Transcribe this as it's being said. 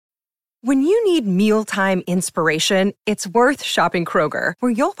When you need mealtime inspiration, it's worth shopping Kroger,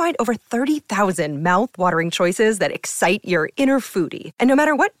 where you'll find over 30,000 mouth-watering choices that excite your inner foodie. And no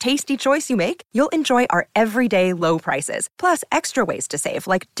matter what tasty choice you make, you'll enjoy our everyday low prices, plus extra ways to save,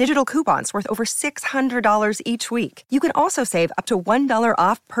 like digital coupons worth over $600 each week. You can also save up to $1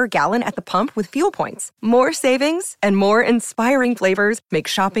 off per gallon at the pump with fuel points. More savings and more inspiring flavors make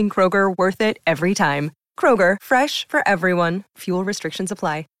shopping Kroger worth it every time. Kroger, fresh for everyone. Fuel restrictions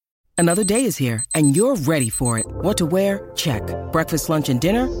apply. Another day is here, and you're ready for it. What to wear? Check. Breakfast, lunch, and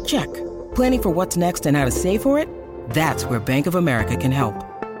dinner? Check. Planning for what's next and how to save for it? That's where Bank of America can help.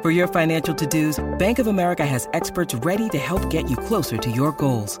 For your financial to-dos, Bank of America has experts ready to help get you closer to your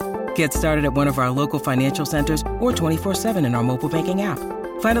goals. Get started at one of our local financial centers or 24/7 in our mobile banking app.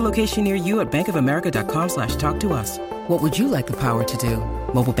 Find a location near you at bankofamerica.com/talktous. What would you like the power to do?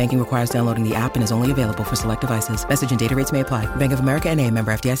 Mobile banking requires downloading the app and is only available for select devices. Message and data rates may apply. Bank of America N.A.,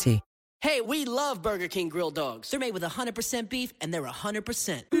 member FDIC. Hey, we love Burger King grilled dogs. They're made with 100% beef, and they're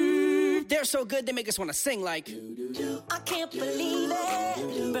 100%. They're so good, they make us want to sing like... I can't believe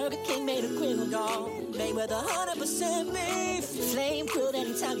it. Burger King made a grilled dog. Made with 100% beef. Flame grilled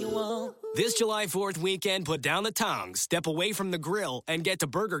anytime you want. This July 4th weekend, put down the tongs, step away from the grill, and get to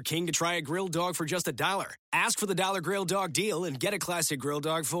Burger King to try a grilled dog for just $1. Ask for the $1 grilled dog deal and get a classic grilled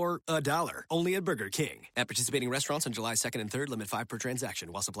dog for $1. Only at Burger King. At participating restaurants on July 2nd and 3rd, limit 5 per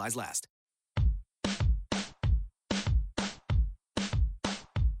transaction while supplies last.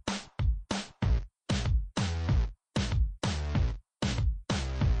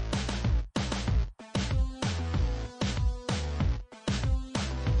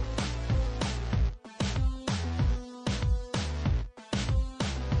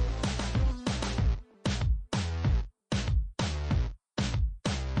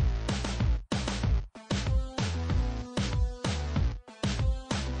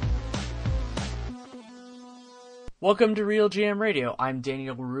 Welcome to Real GM Radio. I'm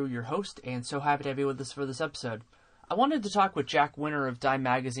Daniel LaRue, your host, and so happy to have you with us for this episode. I wanted to talk with Jack Winter of Dime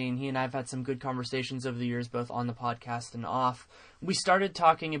Magazine. He and I have had some good conversations over the years, both on the podcast and off. We started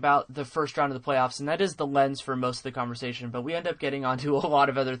talking about the first round of the playoffs, and that is the lens for most of the conversation, but we end up getting onto a lot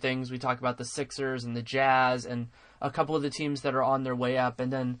of other things. We talk about the Sixers and the Jazz and a couple of the teams that are on their way up,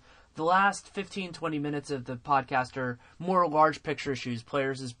 and then the last 15-20 minutes of the podcast are more large picture issues,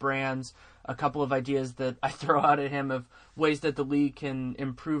 players as brands, a couple of ideas that I throw out at him of ways that the league can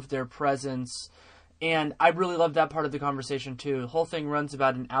improve their presence. And I really loved that part of the conversation too. The whole thing runs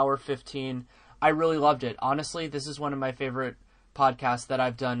about an hour 15. I really loved it. Honestly, this is one of my favorite podcasts that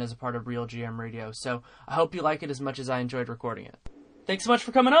I've done as a part of Real GM Radio. So I hope you like it as much as I enjoyed recording it. Thanks so much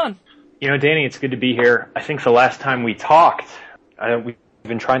for coming on. You know, Danny, it's good to be here. I think the last time we talked, we've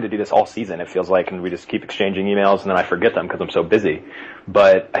been trying to do this all season, it feels like, and we just keep exchanging emails, and then I forget them because I'm so busy.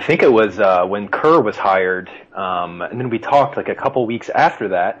 But I think it was when Kerr was hired, and then we talked like a couple weeks after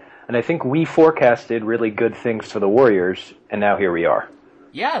that, and I think we forecasted really good things for the Warriors, and now here we are.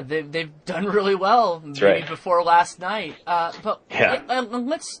 Yeah, they've done really well. That's maybe right. Before last night. But yeah.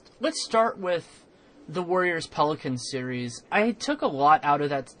 Let's start with the Warriors Pelicans series. I took a lot out of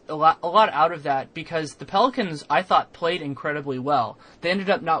that because the Pelicans, I thought, played incredibly well. They ended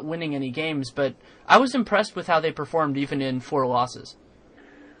up not winning any games, but I was impressed with how they performed even in 4 losses.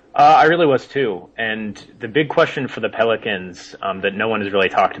 I really was too. And the big question for the Pelicans that no one has really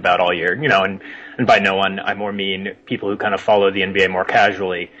talked about all year, you know, and by no one, I more mean people who kind of follow the NBA more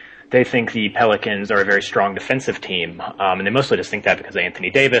casually. They think the Pelicans are a very strong defensive team, and they mostly just think that because of Anthony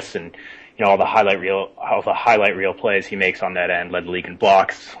Davis and, you know, all the highlight reel plays he makes on that end, led the league in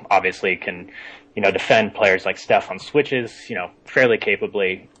blocks. Obviously can, you know, defend players like Steph on switches, you know, fairly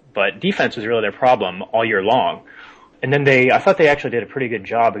capably. But defense was really their problem all year long. And then I thought they actually did a pretty good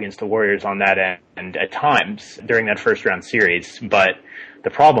job against the Warriors on that end at times during that first round series. But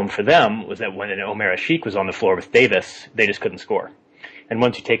the problem for them was that when Omer Asik was on the floor with Davis, they just couldn't score. And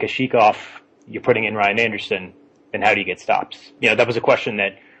once you take Asik off, you're putting in Ryan Anderson, and how do you get stops? You know, that was a question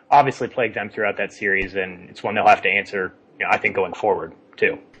that obviously plagued them throughout that series, and it's one they'll have to answer, you know, I think, going forward,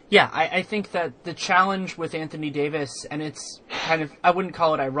 too. Yeah, I think that the challenge with Anthony Davis, and it's kind of, I wouldn't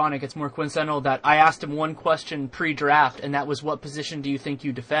call it ironic, it's more coincidental that I asked him one question pre-draft, and that was, what position do you think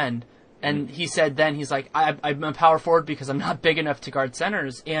you defend? And he said then, he's like, I'm a power forward because I'm not big enough to guard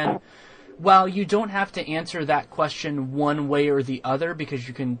centers. And while you don't have to answer that question one way or the other because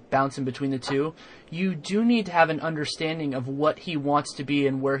you can bounce in between the two, you do need to have an understanding of what he wants to be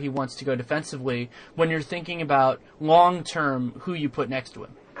and where he wants to go defensively when you're thinking about long-term who you put next to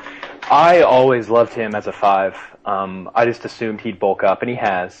him. I always loved him as a 5. I just assumed he'd bulk up, and he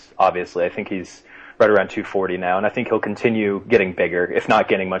has, obviously. I think he's right around 240 now, and I think he'll continue getting bigger, if not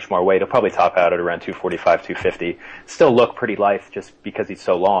getting much more weight. He'll probably top out at around 245, 250. Still look pretty lithe just because he's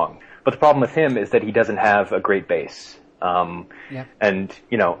so long. But the problem with him is that he doesn't have a great base. And,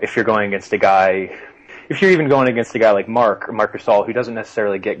 if you're going against if you're even going against a guy like Marc Gasol, who doesn't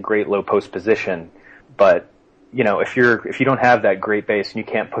necessarily get great low post position, but if you don't have that great base and you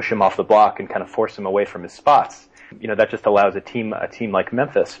can't push him off the block and kind of force him away from his spots, that just allows a team like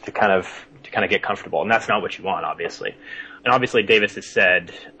Memphis to kind of get comfortable, and that's not what you want, obviously. And obviously, Davis has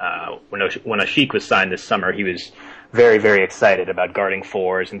said when Asik was signed this summer, he was very, very excited about guarding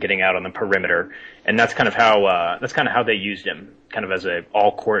fours and getting out on the perimeter, and that's kind of how they used him, kind of as a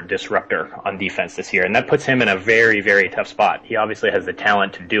all-court disruptor on defense this year, and that puts him in a very, very tough spot. He obviously has the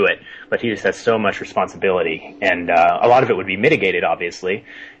talent to do it, but he just has so much responsibility, and a lot of it would be mitigated, obviously,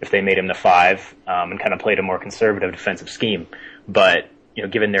 if they made him the 5 and kind of played a more conservative defensive scheme. But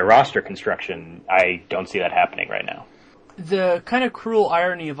given their roster construction, I don't see that happening right now. The kind of cruel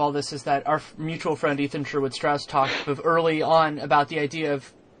irony of all this is that our mutual friend Ethan Sherwood-Strauss talked early on about the idea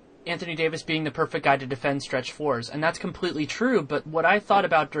of Anthony Davis being the perfect guy to defend stretch fours, and that's completely true, but what I thought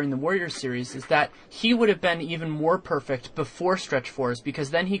about during the Warriors series is that he would have been even more perfect before stretch fours,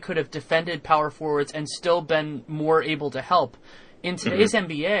 because then he could have defended power forwards and still been more able to help. In today's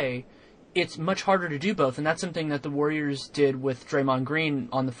NBA, it's much harder to do both, and that's something that the Warriors did with Draymond Green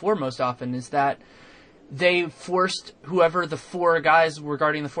on the floor most often, is that they forced whoever the 4 guys were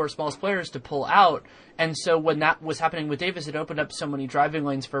guarding the 4 smallest players to pull out. And so when that was happening with Davis, it opened up so many driving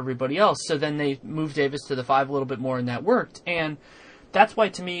lanes for everybody else. So then they moved Davis to the 5 a little bit more, and that worked. And that's why,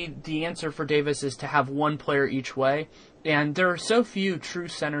 to me, the answer for Davis is to have one player each way. And there are so few true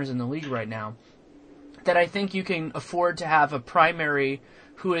centers in the league right now that I think you can afford to have a primary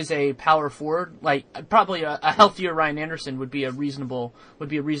who is a power forward, like probably a healthier Ryan Anderson would be a reasonable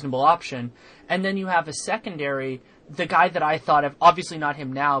option. And then you have a secondary, the guy that I thought of, obviously not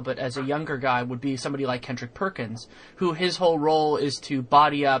him now, but as a younger guy, would be somebody like Kendrick Perkins, who his whole role is to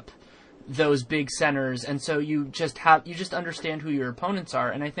body up those big centers, and so you just understand who your opponents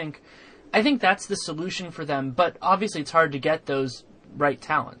are, and I think that's the solution for them. But obviously, it's hard to get those right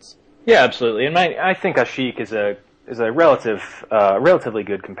talents. Yeah, absolutely, and I think Asik is a relatively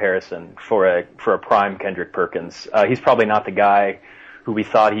good comparison for a prime Kendrick Perkins. He's probably not the guy who we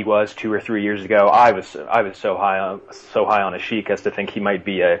thought he was 2 or 3 years ago. I was so high on Asik as to think he might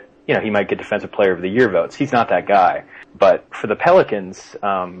be he might get Defensive Player of the Year votes. He's not that guy. But for the Pelicans,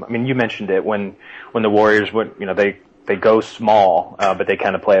 you mentioned it when the Warriors would, they go small, but they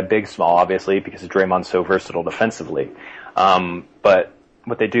kind of play a big small, obviously, because Draymond's so versatile defensively. But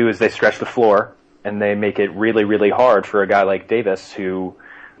what they do is they stretch the floor, and they make it really, really hard for a guy like Davis, who,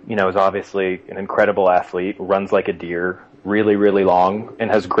 is obviously an incredible athlete, runs like a deer, really, really long,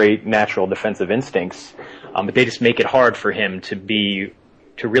 and has great natural defensive instincts. But they just make it hard for him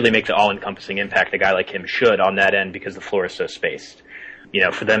to really make the all-encompassing impact a guy like him should on that end, because the floor is so spaced.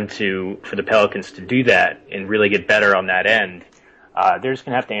 For the Pelicans to do that and really get better on that end, they're just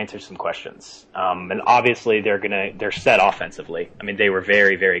going to have to answer some questions. And obviously they're set offensively. They were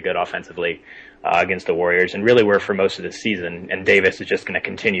very, very good offensively against the Warriors, and really were for most of the season. And Davis is just going to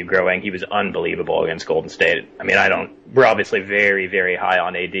continue growing. He was unbelievable against Golden State. We're obviously very, very high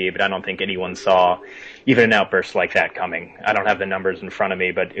on AD, but I don't think anyone saw even an outburst like that coming. I don't have the numbers in front of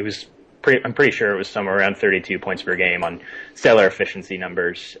me, but I'm pretty sure it was somewhere around 32 points per game on stellar efficiency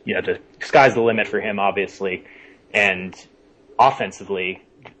numbers. The sky's the limit for him, obviously. And offensively,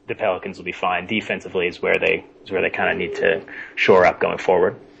 the Pelicans will be fine. Defensively is where they kind of need to shore up going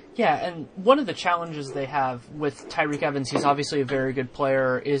forward. Yeah, and one of the challenges they have with Tyreke Evans, he's obviously a very good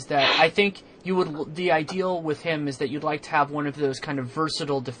player, is that I think the ideal with him is that you'd like to have one of those kind of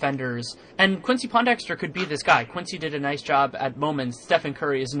versatile defenders. And Quincy Pondexter could be this guy. Quincy did a nice job at moments. Stephen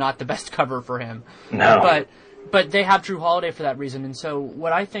Curry is not the best cover for him. No. But they have Drew Holiday for that reason. And so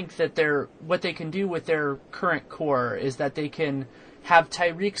what I think that what they can do with their current core is that they can have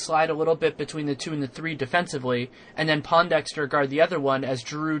Tyreke slide a little bit between the 2 and the 3 defensively, and then Pondexter guard the other one as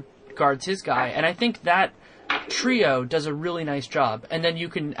Drew guards his guy. And I think that trio does a really nice job. And then you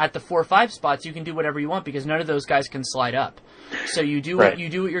can, at the 4-5 spots, you can do whatever you want, because none of those guys can slide up. So you do what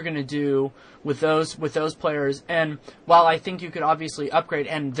you're going to do with those players. And while I think you could obviously upgrade,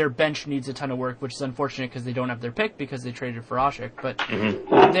 and their bench needs a ton of work, which is unfortunate because they don't have their pick because they traded for Asik, but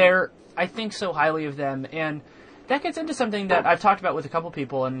I think so highly of them. And that gets into something that I've talked about with a couple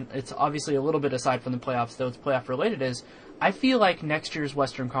people, and it's obviously a little bit aside from the playoffs, though it's playoff related, is I feel like next year's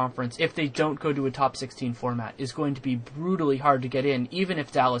Western Conference, if they don't go to a top 16 format, is going to be brutally hard to get in, even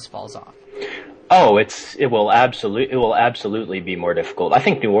if Dallas falls off. Oh, it will absolutely be more difficult. I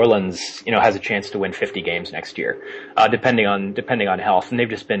think New Orleans, has a chance to win 50 games next year, depending on health. And they've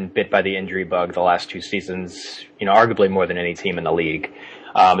just been bit by the injury bug the last 2 seasons, arguably more than any team in the league.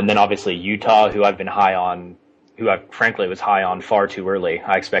 And then obviously Utah, who I frankly was high on far too early.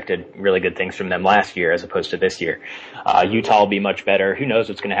 I expected really good things from them last year as opposed to this year. Utah will be much better. Who knows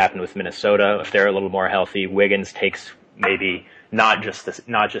what's going to happen with Minnesota if they're a little more healthy. Wiggins takes maybe not just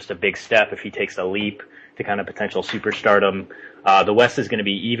a big step, if he takes a leap to kind of potential superstardom. The West is going to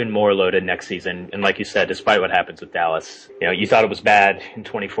be even more loaded next season. And like you said, despite what happens with Dallas, you thought it was bad in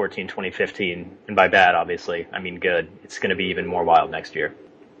 2014, 2015. And by bad, obviously, I mean good. It's going to be even more wild next year.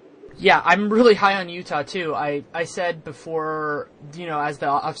 Yeah, I'm really high on Utah, too. I said before, as the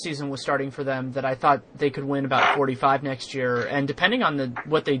offseason was starting for them, that I thought they could win about 45 next year. And depending on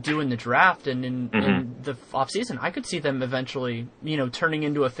what they do in the draft and in the offseason, I could see them eventually, turning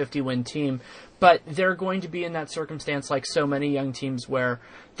into a 50-win team. But they're going to be in that circumstance like so many young teams where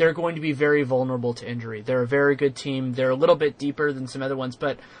they're going to be very vulnerable to injury. They're a very good team. They're a little bit deeper than some other ones,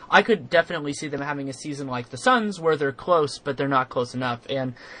 but I could definitely see them having a season like the Suns where they're close, but they're not close enough.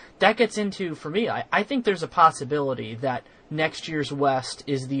 And that gets into, for me, I think there's a possibility that next year's West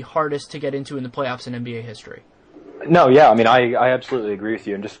is the hardest to get into in the playoffs in NBA history. No, yeah, I mean, I absolutely agree with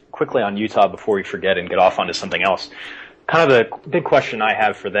you. And just quickly on Utah before we forget and get off onto something else. Kind of the big question I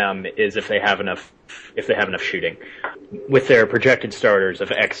have for them is if they have enough shooting. With their projected starters of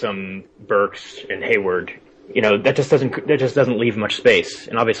Exum, Burks, and Hayward, that just doesn't leave much space.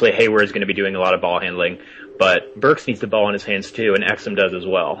 And obviously Hayward is going to be doing a lot of ball handling, but Burks needs the ball in his hands too, and Exum does as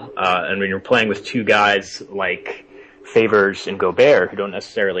well. And when you're playing with 2 guys like Favors and Gobert, who don't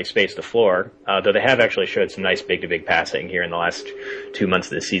necessarily space the floor, though they have actually showed some nice big-to-big passing here in the last 2 months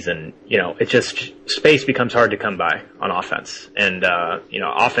of the season. It just, space becomes hard to come by on offense. And,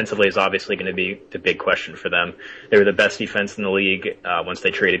 offensively is obviously going to be the big question for them. They were the best defense in the league once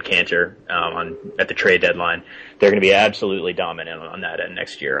they traded Cantor at the trade deadline. They're going to be absolutely dominant on that end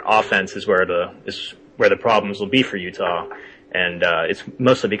next year. Offense is where the problems will be for Utah. And it's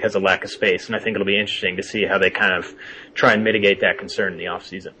mostly because of lack of space. And I think it'll be interesting to see how they kind of try and mitigate that concern in the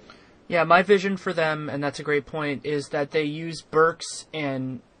offseason. Yeah, my vision for them, and that's a great point, is that they use Burks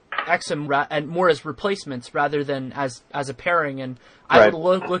and Exum and more as replacements rather than as a pairing. And I would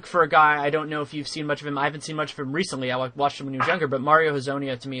look for a guy, I don't know if you've seen much of him. I haven't seen much of him recently. I watched him when he was younger. But Mario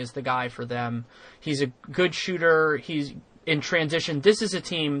Hezonja, to me, is the guy for them. He's a good shooter. He's in transition. This is a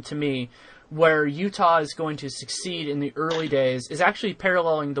team, to me, where Utah is going to succeed in the early days is actually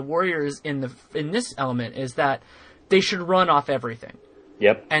paralleling the Warriors in this element, is that they should run off everything.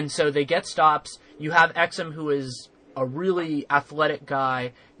 Yep. And so they get stops. You have Exum, who is a really athletic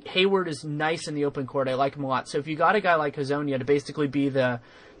guy. Hayward is nice in the open court. I like him a lot. So if you got a guy like Hezonja to basically be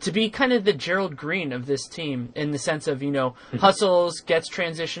kind of the Gerald Green of this team in the sense of, hustles, gets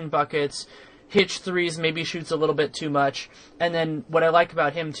transition buckets, hitch threes, maybe shoots a little bit too much. And then what I like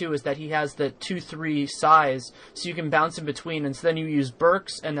about him, too, is that he has the 2-3 size, so you can bounce in between. And so then you use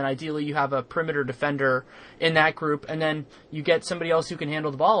Burks, and then ideally you have a perimeter defender in that group, and then you get somebody else who can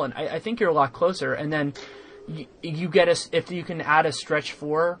handle the ball. And I think you're a lot closer. And then you get if you can add a stretch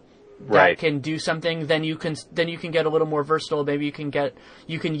 4 that can do something, then you can get a little more versatile. Maybe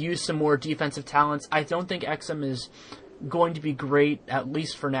you can use some more defensive talents. I don't think Exum is going to be great, at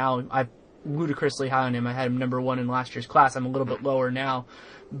least for now. I've ludicrously high on him. I had him number 1 in last year's class. I'm a little bit lower now.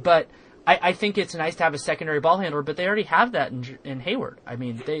 But I think it's nice to have a secondary ball handler, but they already have that in Hayward. I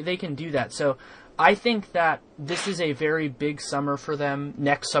mean, they can do that. So I think that this is a very big summer for them.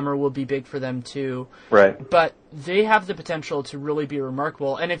 Next summer will be big for them too. Right. But they have the potential to really be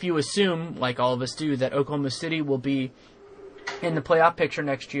remarkable. And if you assume, like all of us do, that Oklahoma City will be in the playoff picture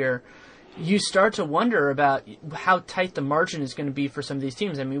next year, you start to wonder about how tight the margin is going to be for some of these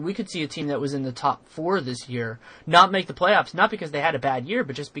teams. I mean, we could see a team that was in the top 4 this year not make the playoffs, not because they had a bad year,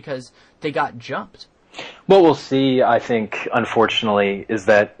 but just because they got jumped. What we'll see, I think, unfortunately, is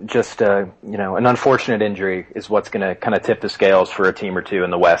that just an unfortunate injury is what's going to kind of tip the scales for a team or two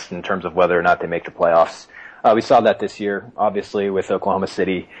in the West in terms of whether or not they make the playoffs. We saw that this year, obviously, with Oklahoma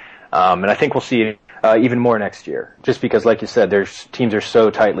City, and I think we'll see even more next year, just because, like you said, teams are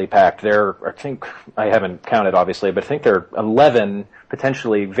so tightly packed. I haven't counted, obviously, but I think there are 11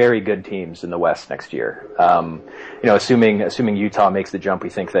 potentially very good teams in the West next year. Assuming Utah makes the jump, we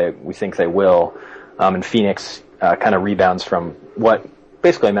think they will, and Phoenix kind of rebounds from what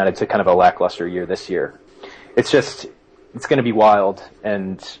basically amounted to kind of a lackluster year this year. It's going to be wild,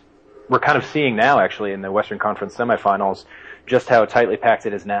 and we're kind of seeing now, actually, in the Western Conference semifinals, just how tightly packed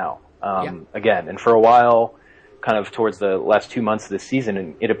it is now. Again, and for a while, kind of towards the last 2 months of the season,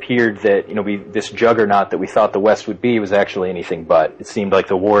 and it appeared that, this juggernaut that we thought the West would be was actually anything but. It seemed like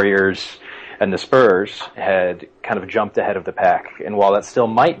the Warriors and the Spurs had kind of jumped ahead of the pack. And while that still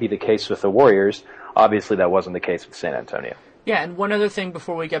might be the case with the Warriors, obviously that wasn't the case with San Antonio. Yeah, and one other thing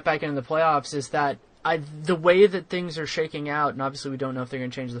before we get back into the playoffs is that the way that things are shaking out, and obviously we don't know if they're going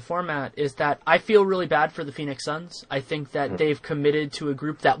to change the format, is that I feel really bad for the Phoenix Suns. I think that they've committed to a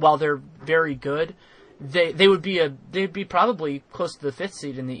group that, while they're very good, they'd be probably close to the 5th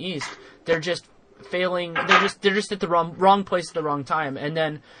seed in the East. They're just failing. They're just at the wrong place at the wrong time. And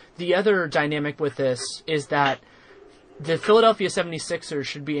then the other dynamic with this is that the Philadelphia 76ers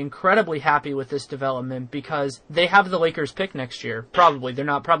should be incredibly happy with this development because they have the Lakers pick next year. Probably.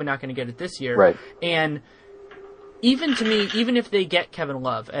 They're probably not going to get it this year. Right. And even if they get Kevin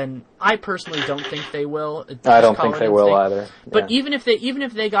Love, and I personally don't think they will. I don't think they will either. But even if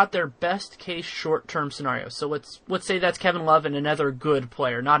they got their best case short-term scenario, so let's say that's Kevin Love and another good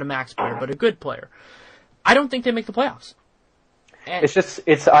player, not a max player, but a good player, I don't think they make the playoffs. And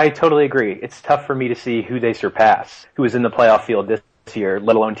I totally agree. It's tough for me to see who they surpass, who is in the playoff field this year,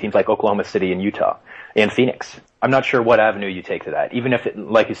 let alone teams like Oklahoma City and Utah and Phoenix. I'm not sure what avenue you take to that. Even if,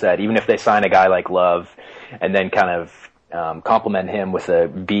 like you said, even if they sign a guy like Love and then kind of complement him with a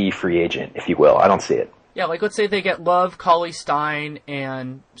B free agent, if you will, I don't see it. Yeah, like let's say they get Love, Cauley-Stein,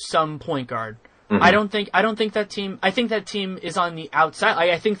 and some point guard. Mm-hmm. I don't think that team. I think that team is on the outside.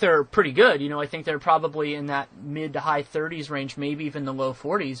 I think they're pretty good. I think they're probably in that mid to high 30s range, maybe even the low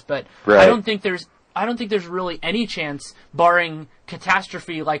 40s. But right. I don't think there's really any chance, barring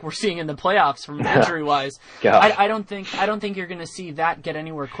catastrophe like we're seeing in the playoffs from injury wise. I don't think you're going to see that get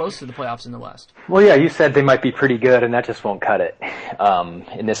anywhere close to the playoffs in the West. Well, yeah, you said they might be pretty good, and that just won't cut it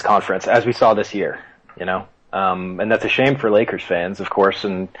in this conference, as we saw this year. And that's a shame for Lakers fans, of course,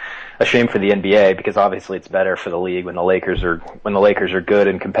 and a shame for the NBA because obviously it's better for the league when the Lakers are good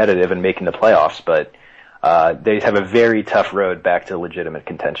and competitive and making the playoffs. But they have a very tough road back to legitimate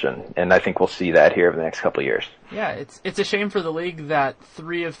contention, and I think we'll see that here over the next couple of years. Yeah, it's a shame for the league that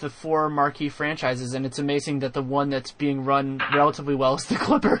 3 of the 4 marquee franchises, and it's amazing that the one that's being run relatively well is the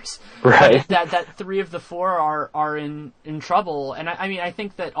Clippers. Right. That 3 of the 4 are in trouble, and I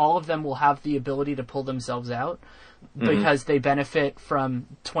think that all of them will have the ability to pull themselves out because they benefit from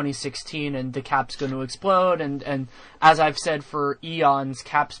 2016 and the cap's going to explode, and as I've said for eons,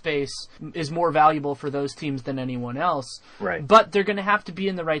 cap space is more valuable for those teams than anyone else. Right. But they're going to have to be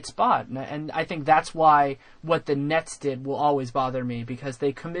in the right spot, and I think that's why what the Nets did will always bother me, because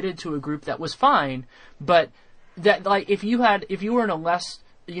they committed to a group that was fine, but that, like, if you were in a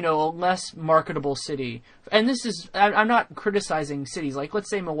less marketable city, and this is, I'm not criticizing cities, like let's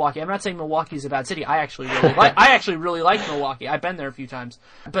say Milwaukee. I'm not saying Milwaukee's a bad city. I actually really like Milwaukee. I've been there a few times,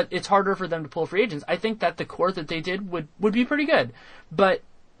 but it's harder for them to pull free agents. I think that the core that they did would be pretty good, but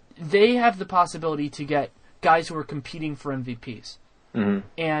they have the possibility to get guys who are competing for MVPs. Mm-hmm.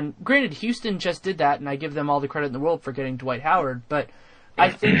 And granted, Houston just did that, and I give them all the credit in the world for getting Dwight Howard, but I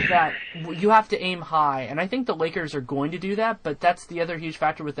think that you have to aim high, and I think the Lakers are going to do that, but that's the other huge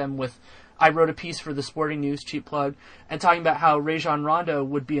factor with them. I wrote a piece for the Sporting News, cheap plug, and talking about how Rajon Rondo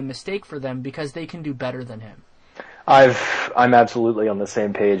would be a mistake for them because they can do better than him. I'm absolutely on the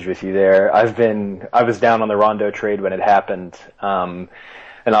same page with you there. I was down on the Rondo trade when it happened, and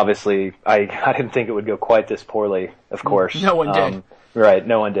obviously I didn't think it would go quite this poorly, of course. No one did. Right,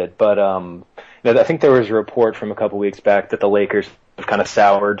 no one did. But I think there was a report from a couple weeks back that the Lakers have kind of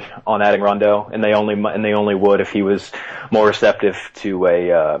soured on adding Rondo, and they only would if he was more receptive to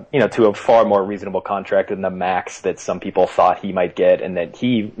a far more reasonable contract than the max that some people thought he might get, and that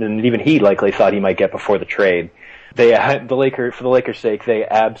even he likely thought he might get before the trade. For the Lakers' sake, they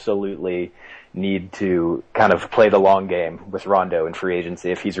absolutely need to kind of play the long game with Rondo in free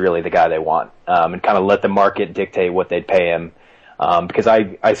agency if he's really the guy they want, and kind of let the market dictate what they'd pay him. Because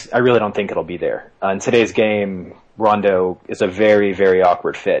I really don't think it'll be there. In today's game, Rondo is a very, very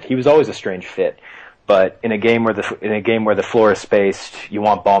awkward fit. He was always a strange fit, but in a game where the floor is spaced, you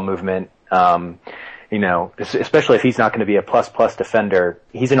want ball movement. Especially if he's not going to be a plus defender,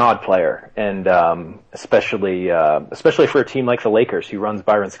 he's an odd player, and especially for a team like the Lakers who runs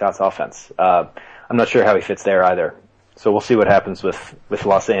Byron Scott's offense. I'm not sure how he fits there either. So we'll see what happens with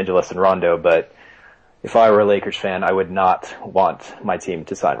Los Angeles and Rondo, but if I were a Lakers fan, I would not want my team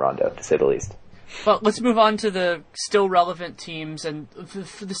to sign Rondo, to say the least. Well, let's move on to the still relevant teams. And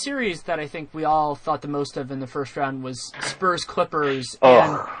for the series that I think we all thought the most of in the first round was Spurs-Clippers.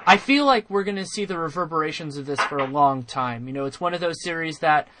 And I feel like we're going to see the reverberations of this for a long time. It's one of those series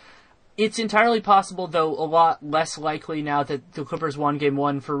that it's entirely possible, though a lot less likely now that the Clippers won Game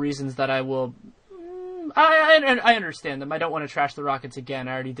 1 for reasons that I will I understand them. I don't want to trash the Rockets again.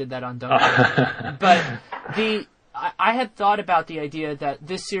 I already did that on Duncan. But I had thought about the idea that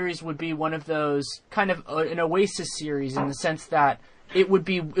this series would be one of those kind of an oasis series in the sense that it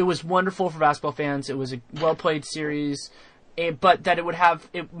was wonderful for basketball fans. It was a well-played series, but that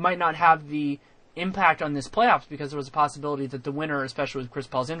it might not have the impact on this playoffs because there was a possibility that the winner, especially with Chris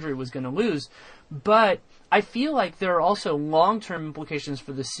Paul's injury, was going to lose. But I feel like there are also long-term implications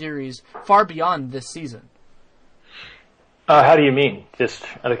for the series far beyond this season. How do you mean? Just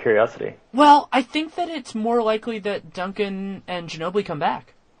out of curiosity. Well, I think that it's more likely that Duncan and Ginobili come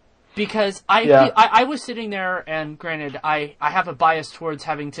back. Because I was sitting there, and granted, I have a bias towards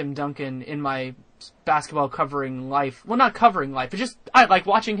having Tim Duncan in my basketball covering life. Well, not covering life, but just I like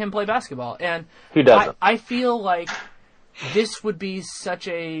watching him play basketball. And who doesn't? I feel like this would be such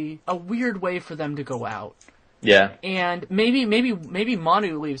a weird way for them to go out. Yeah. And maybe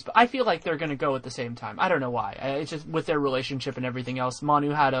Manu leaves, but I feel like they're going to go at the same time. I don't know why. It's just with their relationship and everything else. Manu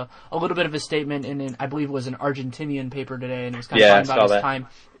had a little bit of a statement in I believe it was an Argentinian paper today, and it was kind of talking about his time.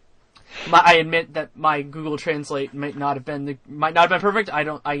 I admit that my Google Translate might not have been perfect. I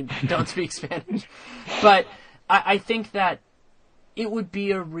don't speak Spanish, but I think that it would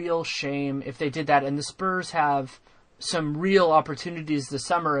be a real shame if they did that. And the Spurs have some real opportunities this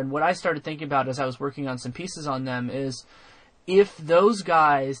summer. And what I started thinking about as I was working on some pieces on them is if those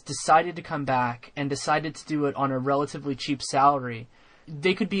guys decided to come back and decided to do it on a relatively cheap salary,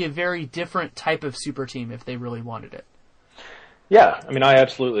 they could be a very different type of super team if they really wanted it. Yeah, I mean, I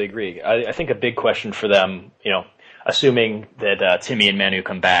absolutely agree. I think a big question for them, assuming that Timmy and Manu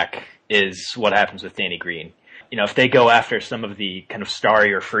come back, is what happens with Danny Green. If they go after some of the kind of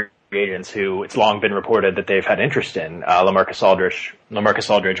starrier free agents who it's long been reported that they've had interest in, LaMarcus Aldridge, Marc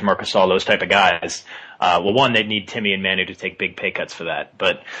Gasol, those type of guys. Well, one, they'd need Timmy and Manu to take big pay cuts for that.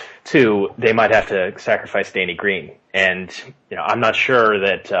 But two, they might have to sacrifice Danny Green. And, I'm not sure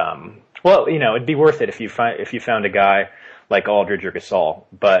that, it'd be worth it if you found a guy like Aldridge or Gasol,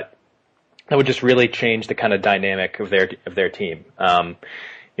 but that would just really change the kind of dynamic of their team.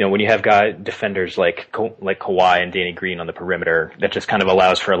 When you have defenders like Kawhi and Danny Green on the perimeter, that just kind of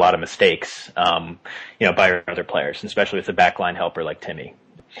allows for a lot of mistakes, by other players, especially with a backline helper like Timmy.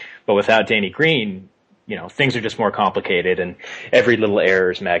 But without Danny Green, things are just more complicated and every little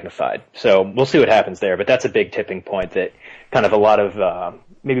error is magnified. So we'll see what happens there, but that's a big tipping point that kind of a lot of,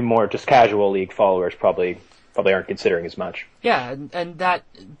 maybe more just casual league followers probably aren't considering as much. Yeah, and that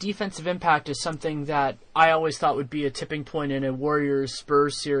defensive impact is something that I always thought would be a tipping point in a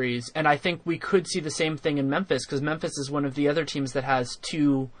Warriors-Spurs series, and I think we could see the same thing in Memphis, because Memphis is one of the other teams that has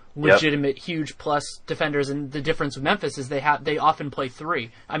two legitimate huge plus defenders, and the difference with Memphis is they often play three.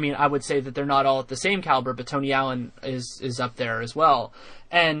 I mean, I would say that they're not all at the same caliber, but Tony Allen is up there as well.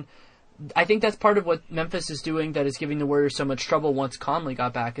 And I think that's part of what Memphis is doing that is giving the Warriors so much trouble once Conley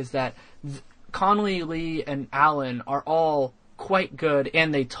got back, is that Conley, Lee, and Allen are all quite good,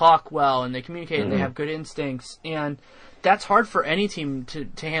 and they talk well, and they communicate, and they have good instincts, and that's hard for any team to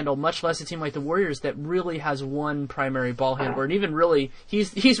handle, much less a team like the Warriors that really has one primary ball handler, and even really,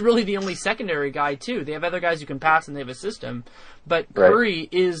 he's really the only secondary guy, too. They have other guys who can pass, and they have a system, but Curry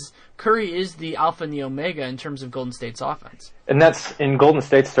is the alpha and the omega in terms of Golden State's offense. And that's, in Golden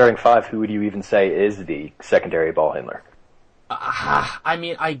State's starting five, who would you even say is the secondary ball handler? I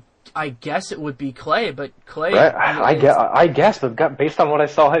mean, I guess it would be Clay, but Clay. Right. I guess, but based on what I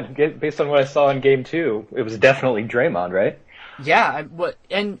saw in Game 2, it was definitely Draymond, right? Yeah,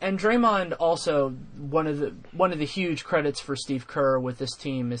 and Draymond also one of the huge credits for Steve Kerr with this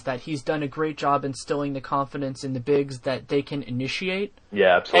team is that he's done a great job instilling the confidence in the bigs that they can initiate.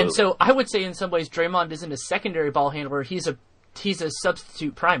 Yeah, absolutely. And so I would say in some ways Draymond isn't a secondary ball handler; he's a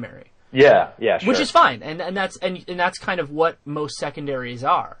substitute primary. Yeah, sure. Which is fine, and that's kind of what most secondaries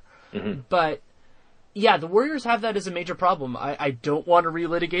are. Mm-hmm. But, yeah, the Warriors have that as a major problem. I don't want to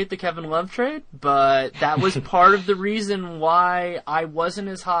relitigate the Kevin Love trade, but that was part of the reason why I wasn't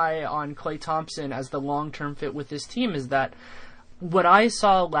as high on Klay Thompson as the long-term fit with this team, is that what I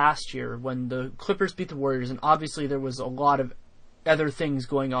saw last year when the Clippers beat the Warriors, and obviously there was a lot of other things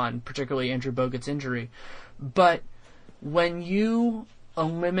going on, particularly Andrew Bogut's injury, but when you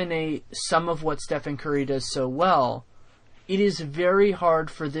eliminate some of what Stephen Curry does so well, it is very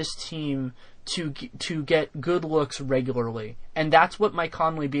hard for this team to get good looks regularly. And that's what Mike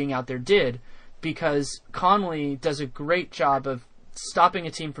Conley being out there did, because Conley does a great job of stopping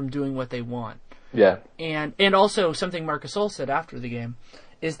a team from doing what they want. Yeah. And also something Marc Gasol said after the game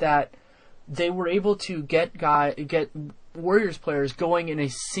is that they were able to get Warriors players going in a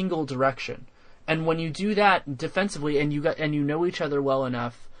single direction. And when you do that defensively and you know each other well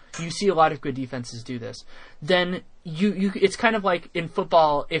enough, you see a lot of good defenses do this. Then it's kind of like in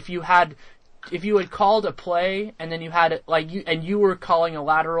football, if you had called a play and then you had it and you were calling a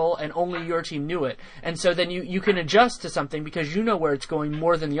lateral and only your team knew it, and so then you can adjust to something because you know where it's going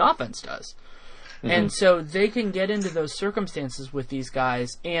more than the offense does. And so they can get into those circumstances with these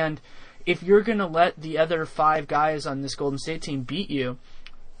guys, and if you're going to let the other 5 guys on this Golden State team beat you,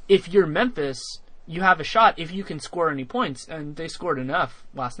 if you're Memphis, you have a shot if you can score any points, and they scored enough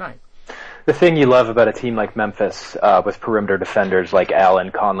last night. The thing you love about a team like Memphis with perimeter defenders like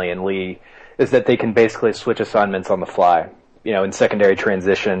Allen, Conley, and Lee is that they can basically switch assignments on the fly. You know, in secondary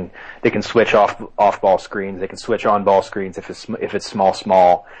transition, they can switch off-ball screens. They can switch on-ball screens if it's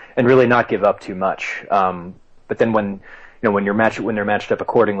small, and really not give up too much. But then when they're matched up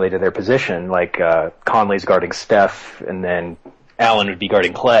accordingly to their position, like Conley's guarding Steph, and then Allen would be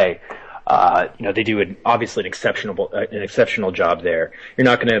guarding Clay. They do obviously an exceptional job there. You're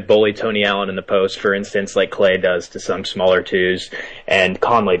not going to bully Tony Allen in the post, for instance, like Clay does to some smaller twos. And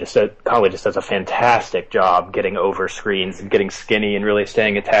Conley just does a fantastic job getting over screens and getting skinny and really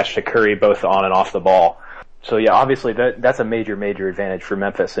staying attached to Curry both on and off the ball. So yeah, obviously that's a major advantage for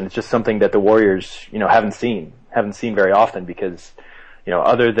Memphis, and it's just something that the Warriors, haven't seen very often because,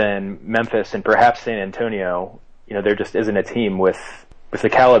 other than Memphis and perhaps San Antonio, there just isn't a team with the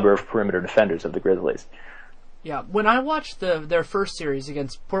caliber of perimeter defenders of the Grizzlies. Yeah, when I watched their first series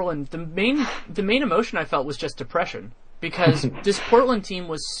against Portland, the main emotion I felt was just depression, because this Portland team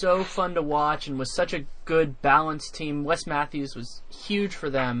was so fun to watch and was such a good balanced team. Wes Matthews was huge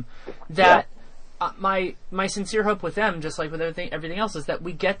for them. That my sincere hope with them, just like with everything else, is that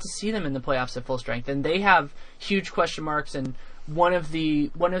we get to see them in the playoffs at full strength, and they have huge question marks. And one of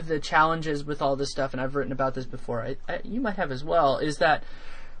the challenges with all this stuff, and I've written about this before, you might have as well, is that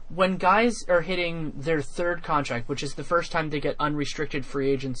when guys are hitting their third contract, which is the first time they get unrestricted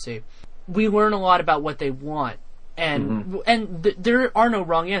free agency, we learn a lot about what they want. And there are no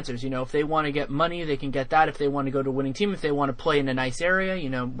wrong answers. If they want to get money, they can get that. If they want to go to a winning team, if they want to play in a nice area,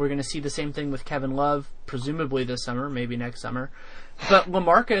 we're going to see the same thing with Kevin Love, presumably this summer, maybe next summer. But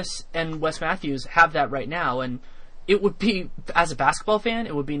LaMarcus and Wes Matthews have that right now, and it would be, as a basketball fan,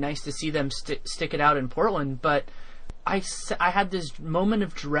 it would be nice to see them stick it out in Portland. But I had this moment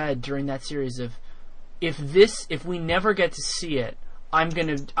of dread during that series of, if we never get to see it, I'm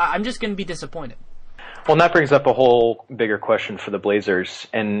just going to be disappointed. Well, and that brings up a whole bigger question for the Blazers,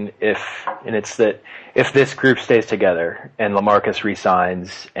 and it's that if this group stays together and LaMarcus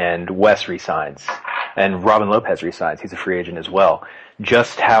resigns and Wes resigns and Robin Lopez resigns, he's a free agent as well,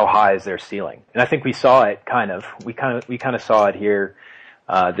 just how high is their ceiling? And I think we saw it we kind of saw it here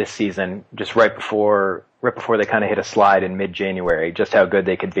this season, just right before they kind of hit a slide in mid-January, just how good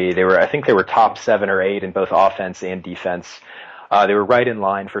they could be. I think they were top 7 or 8 in both offense and defense. They were right in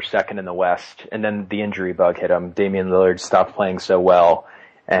line for second in the West, and then the injury bug hit them. Damian Lillard stopped playing so well,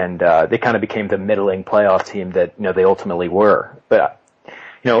 and they kind of became the middling playoff team that they ultimately were. But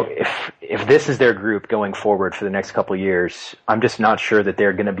if this is their group going forward for the next couple of years, I'm just not sure that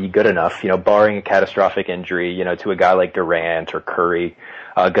they're going to be good enough. Barring a catastrophic injury, to a guy like Durant or Curry,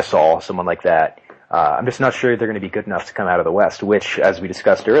 Gasol, someone like that. I'm just not sure they're going to be good enough to come out of the West, which, as we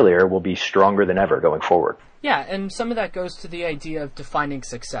discussed earlier, will be stronger than ever going forward. Yeah, and some of that goes to the idea of defining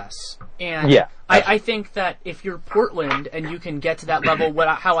success. And I think that if you're Portland and you can get to that level,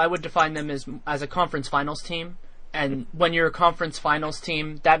 how I would define them is as a conference finals team. And when you're a conference finals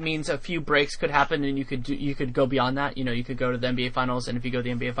team, that means a few breaks could happen, and you could go beyond that. You could go to the NBA finals, and if you go to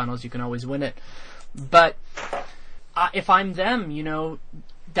the NBA finals, you can always win it. But if I'm them,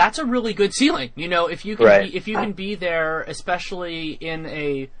 that's a really good ceiling. If you can be there, especially in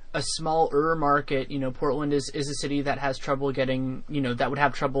a smaller market, Portland is a city that has trouble getting, that would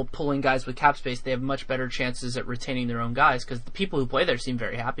have trouble pulling guys with cap space. They have much better chances at retaining their own guys because the people who play there seem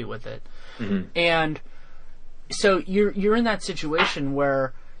very happy with it. Mm-hmm. And so you're in that situation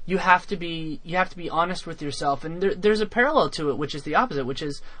where you have to be honest with yourself, and there's a parallel to it, which is the opposite, which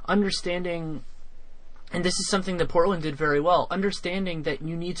is understanding. And this is something that Portland did very well, understanding that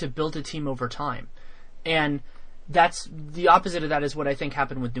you need to build a team over time. And that's the opposite of that is what I think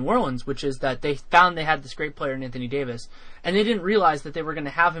happened with New Orleans, which is that they found they had this great player in Anthony Davis, and they didn't realize that they were going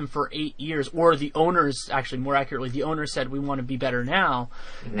to have him for 8 years, or the owners, actually more accurately, the owners said, we want to be better now.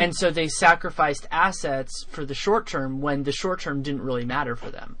 Mm-hmm. And so they sacrificed assets for the short term when the short term didn't really matter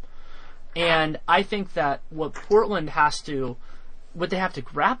for them. And I think that what they have to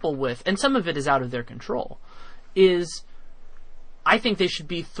grapple with, and some of it is out of their control, is I think they should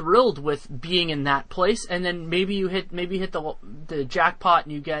be thrilled with being in that place, and then maybe you hit the jackpot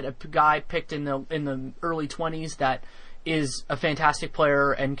and you get a guy picked in the early 20s that is a fantastic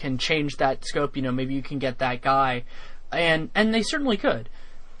player and can change that scope, maybe you can get that guy. And they certainly could.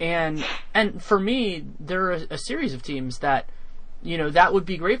 And for me, there are a series of teams that, that would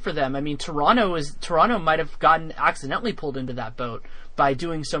be great for them. I mean, Toronto might have gotten accidentally pulled into that boat by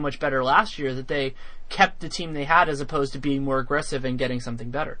doing so much better last year that they kept the team they had as opposed to being more aggressive and getting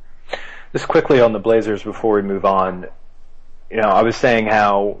something better. Just quickly on the Blazers before we move on, I was saying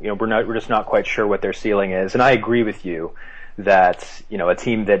how, we're just not quite sure what their ceiling is, and I agree with you that, a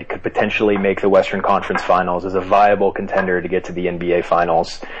team that could potentially make the Western Conference Finals is a viable contender to get to the NBA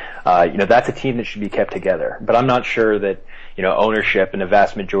Finals. That's a team that should be kept together. But I'm not sure that, ownership and a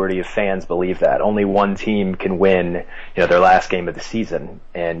vast majority of fans believe that. Only one team can win, their last game of the season.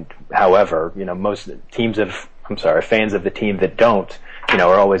 And however, most fans of the team that don't,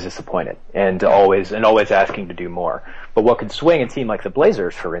 are always disappointed and always asking to do more. But what could swing a team like the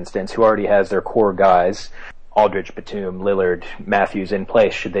Blazers, for instance, who already has their core guys, Aldridge, Batum, Lillard, Matthews in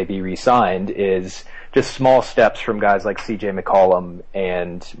place should they be re-signed, is just small steps from guys like C.J. McCollum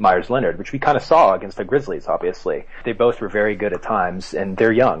and Myers Leonard, which we kind of saw against the Grizzlies, obviously. They both were very good at times, and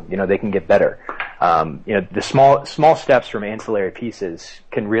they're young. They can get better. The small steps from ancillary pieces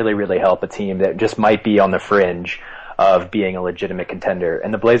can really, really help a team that just might be on the fringe of being a legitimate contender,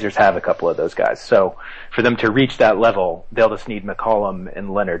 and the Blazers have a couple of those guys. So for them to reach that level, they'll just need McCollum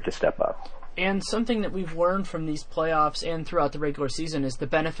and Leonard to step up. And something that we've learned from these playoffs and throughout the regular season is the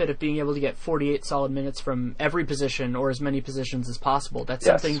benefit of being able to get 48 solid minutes from every position or as many positions as possible. That's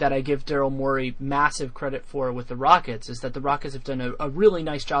something that I give Daryl Morey massive credit for with the Rockets, is that the Rockets have done a really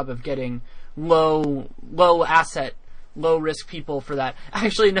nice job of getting low asset, low risk people for that.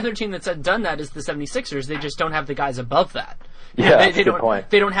 Actually, another team that's done that is the 76ers. They just don't have the guys above that. That's a good point.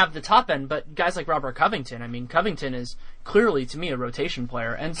 They don't have the top end, but guys like Robert Covington, Covington is clearly, to me, a rotation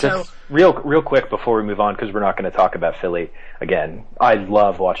player. And so, just real quick before we move on, because we're not going to talk about Philly again. I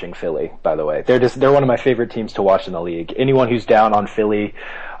love watching Philly, by the way. They're one of my favorite teams to watch in the league. Anyone who's down on Philly,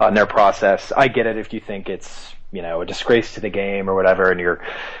 on their process, I get it if you think it's, a disgrace to the game or whatever, and you're,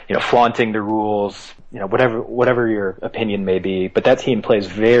 flaunting the rules, whatever your opinion may be. But that team plays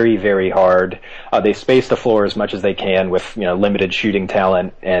very, very hard. They space the floor as much as they can with, limited shooting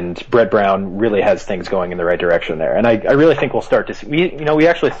talent, and Brett Brown really has things going in the right direction there. And I really think we'll start to see, we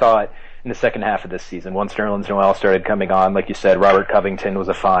actually saw it in the second half of this season. Once Nerlens Noel started coming on, like you said, Robert Covington was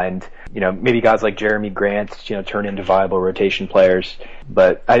a find. Maybe guys like Jeremy Grant, turn into viable rotation players.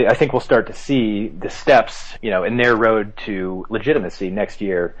 But I think we'll start to see the steps, in their road to legitimacy next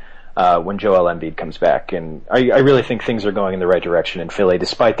year, when Joel Embiid comes back. And I really think things are going in the right direction in Philly,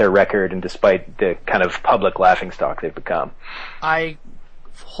 despite their record and despite the kind of public laughingstock they've become. I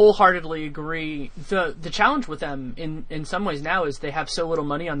wholeheartedly agree. The challenge with them in some ways now is they have so little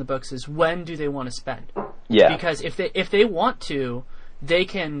money on the books, is when do they want to spend? Yeah. Because if they want to, they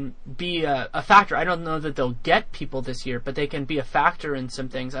can be a factor. I don't know that they'll get people this year, but they can be a factor in some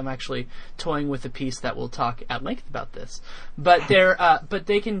things. I'm actually toying with a piece that we'll talk at length about this. But but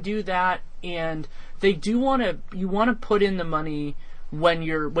they can do that, and they do you want to put in the money when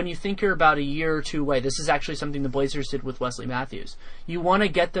you think you're about a year or two away. This is actually something the Blazers did with Wesley Matthews. You want to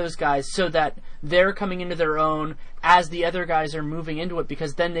get those guys so that they're coming into their own as the other guys are moving into it,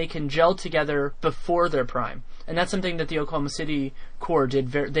 because then they can gel together before their prime. And that's something that the Oklahoma City core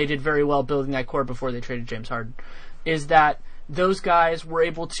did. They did very well building that core before they traded James Harden, is that those guys were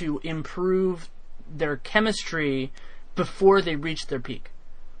able to improve their chemistry before they reached their peak.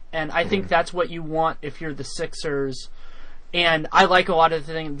 And I think that's what you want if you're the Sixers. And I like a lot of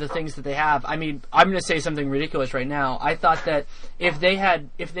the things that they have. I'm going to say something ridiculous right now. I thought that if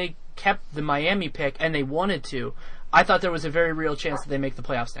they kept the Miami pick and they wanted to, I thought there was a very real chance that they make the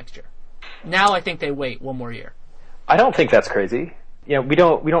playoffs next year. Now I think they wait one more year. I don't think that's crazy. We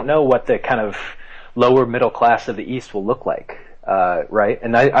don't know what the kind of lower middle class of the East will look like, right?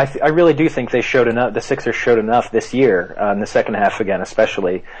 And I really do think they showed enough. The Sixers showed enough this year in the second half again,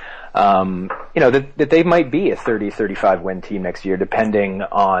 especially. That they might be a 30-35 win team next year, depending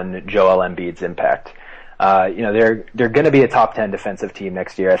on Joel Embiid's impact. They're going to be a top 10 defensive team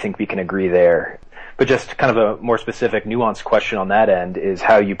next year. I think we can agree there. But just kind of a more specific, nuanced question on that end is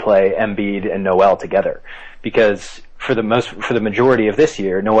how you play Embiid and Noel together. Because for the majority of this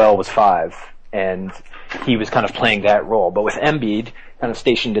year, Noel was 5, and he was kind of playing that role. But with Embiid kind of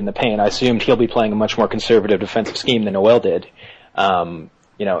stationed in the paint, I assumed he'll be playing a much more conservative defensive scheme than Noel did.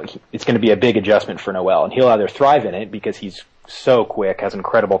 It's going to be a big adjustment for Noel, and he'll either thrive in it because he's so quick, has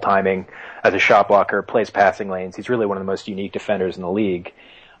incredible timing as a shot blocker, plays passing lanes. He's really one of the most unique defenders in the league.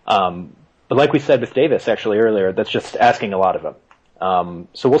 But like we said with Davis actually earlier, that's just asking a lot of him.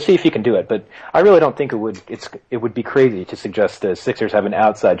 So we'll see if he can do it. But I really don't think it would be crazy to suggest the Sixers have an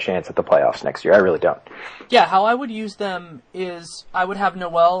outside chance at the playoffs next year. I really don't. Yeah, how I would use them is I would have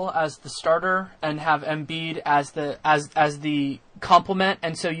Noel as the starter and have Embiid as the complement,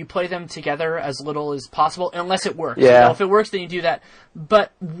 and so you play them together as little as possible, unless it works. Yeah. If it works, then you do that.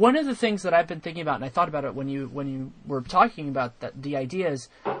 But one of the things that I've been thinking about, and I thought about it when you were talking about the idea is,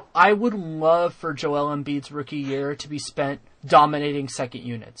 I would love for Joel Embiid's rookie year to be spent dominating second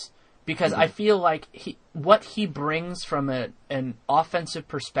units, because I feel like what he brings from an offensive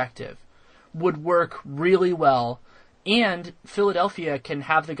perspective would work really well, and Philadelphia can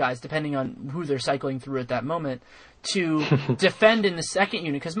have the guys, depending on who they're cycling through at that moment, to defend in the second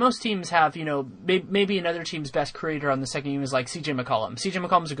unit, because most teams have, maybe another team's best creator on the second unit is like CJ McCollum. CJ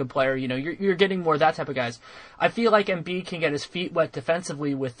McCollum's a good player, you're getting more of that type of guys. I feel like Embiid can get his feet wet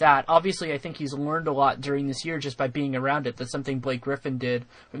defensively with that. Obviously, I think he's learned a lot during this year just by being around it. That's something Blake Griffin did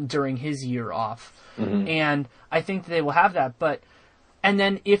during his year off. Mm-hmm. And I think they will have that, and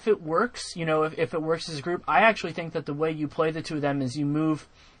then if it works, if it works as a group, I actually think that the way you play the two of them is you move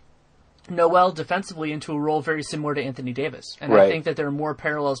Noel defensively into a role very similar to Anthony Davis. And right. I think that there are more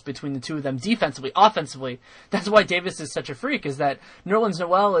parallels between the two of them defensively. Offensively, that's why Davis is such a freak, is that Nerlens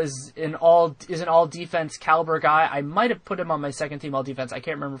Noel is an all defense caliber guy. I might have put him on my second team all defense. I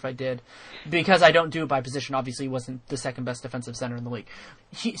can't remember if I did, because I don't do it by position. Obviously, he wasn't the second best defensive center in the league.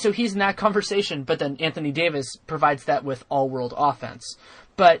 So he's in that conversation, but then Anthony Davis provides that with all-world offense.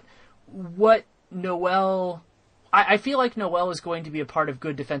 But what Noel... I feel like Noel is going to be a part of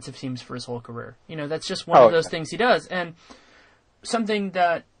good defensive teams for his whole career. That's just one of those things he does. And something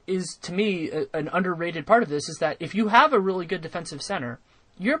that is, to me, an underrated part of this is that if you have a really good defensive center,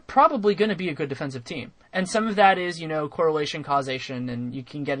 you're probably going to be a good defensive team. And some of that is, correlation, causation, and you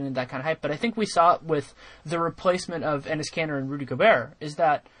can get into that kind of hype. But I think we saw it with the replacement of Enes Kanter and Rudy Gobert, is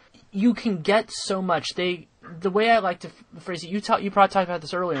that you can get so much. The way I like to phrase it, you probably talked about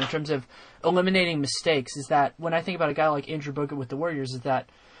this earlier in terms of eliminating mistakes, is that when I think about a guy like Andrew Bogut with the Warriors, is that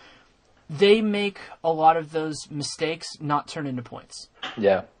they make a lot of those mistakes not turn into points.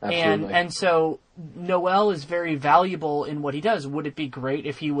 Yeah, absolutely. And so Noel is very valuable in what he does. Would it be great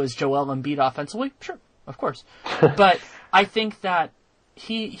if he was Joel Embiid offensively? Sure, of course. But I think that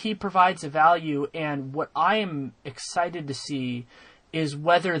he provides a value, and what I am excited to see is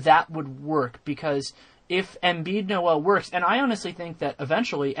whether that would work, because if Embiid Noel works, and I honestly think that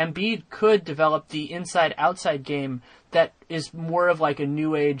eventually Embiid could develop the inside-outside game that is more of like a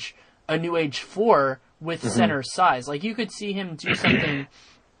new age 4 with center size. Like, you could see him do something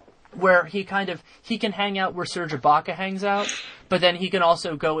where he can hang out where Serge Ibaka hangs out, but then he can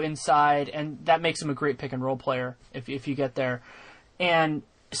also go inside, and that makes him a great pick and roll player if you get there. And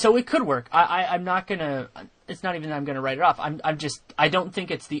so it could work. I'm not gonna. It's not even that I'm gonna write it off. I don't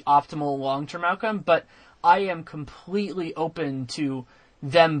think it's the optimal long-term outcome, but I am completely open to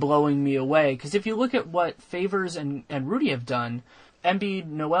them blowing me away. Because if you look at what Favors and Rudy have done, Embiid,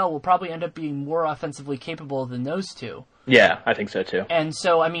 Noel will probably end up being more offensively capable than those two. Yeah, I think so too. And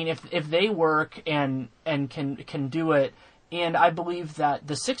so, I mean, if they work and can do it. And I believe that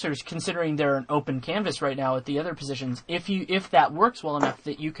the Sixers, considering they're an open canvas right now at the other positions, if that works well enough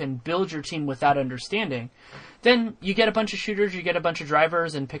that you can build your team with that understanding, then you get a bunch of shooters, you get a bunch of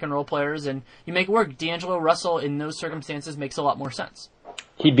drivers and pick and roll players, and you make it work. D'Angelo Russell in those circumstances makes a lot more sense.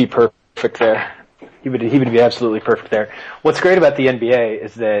 He'd be perfect there. He would be absolutely perfect there. What's great about the NBA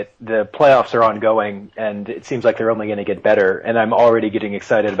is that the playoffs are ongoing, and it seems like they're only going to get better. And I'm already getting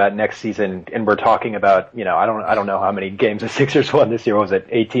excited about next season. And we're talking about, I don't know how many games the Sixers won this year. What was it,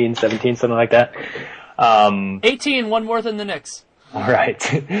 18, 17, something like that? 18, one more than the Knicks. All right,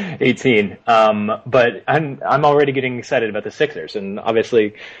 18. But I'm already getting excited about the Sixers, and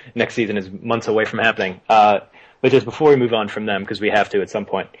obviously next season is months away from happening. But just before we move on from them, because we have to at some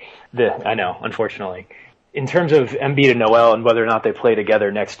point, I know, unfortunately, in terms of Embiid and Noel and whether or not they play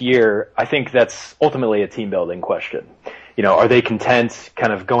together next year, I think that's ultimately a team-building question. Are they content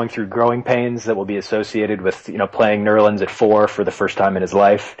kind of going through growing pains that will be associated with, playing Nerlens at 4 for the first time in his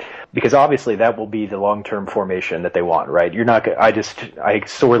life? Because obviously that will be the long-term formation that they want, right?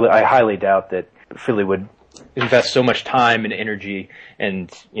 I highly doubt that Philly would invest so much time and energy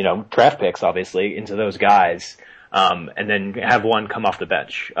and, draft picks, obviously, into those guys, and then have one come off the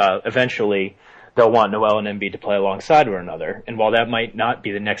bench. Eventually, they'll want Noel and Embiid to play alongside one another. And while that might not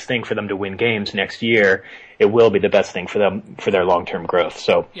be the next thing for them to win games next year, it will be the best thing for them for their long-term growth.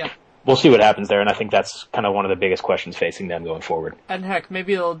 So yeah. We'll see what happens there, and I think that's kind of one of the biggest questions facing them going forward. And heck,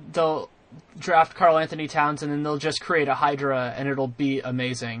 maybe they'll draft Karl Anthony Towns, and then they'll just create a Hydra, and it'll be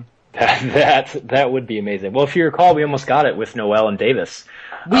amazing. That would be amazing. Well, if you recall, we almost got it with Noel and Davis.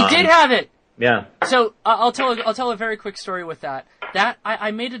 We did have it. Yeah. So I'll tell a very quick story with that.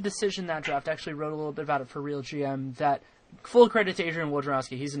 I made a decision that draft. I actually wrote a little bit about it for Real GM. That full credit to Adrian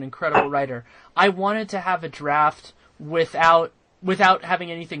Wojnarowski. He's an incredible writer. I wanted to have a draft without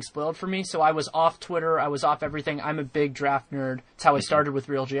having anything spoiled for me. So I was off Twitter. I was off everything. I'm a big draft nerd. It's how I started with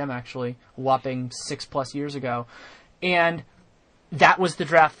Real GM, actually, a whopping 6+ years ago. And that was the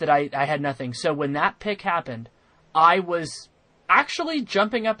draft that I had nothing. So when that pick happened, I was actually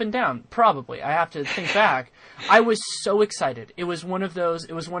jumping up and down. Probably. I have to think back. I was so excited. It was one of those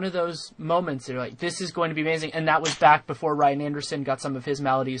moments that are like, this is going to be amazing. And that was back before Ryan Anderson got some of his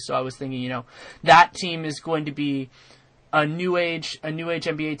maladies. So I was thinking, that team is going to be a new age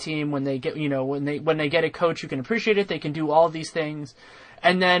NBA team when they get, when they get a coach who can appreciate it, they can do all these things.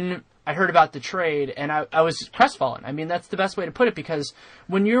 And then I heard about the trade, and I was crestfallen. I mean, that's the best way to put it, because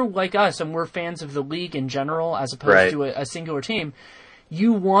when you're like us and we're fans of the league in general as opposed to a singular team,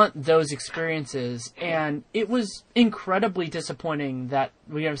 you want those experiences. And it was incredibly disappointing that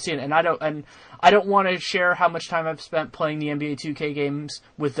we haven't seen it. And I don't want to share how much time I've spent playing the NBA 2K games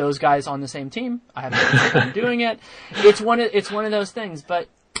with those guys on the same team. I haven't been doing it. It's one of those things, but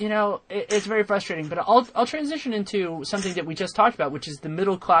it's very frustrating. But I'll transition into something that we just talked about, which is the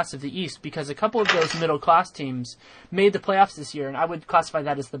middle class of the East, because a couple of those middle class teams made the playoffs this year, and I would classify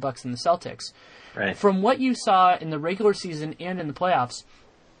that as the Bucks and the Celtics. Right. From what you saw in the regular season and in the playoffs,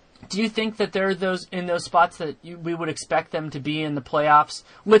 do you think that there are those spots that we would expect them to be in the playoffs?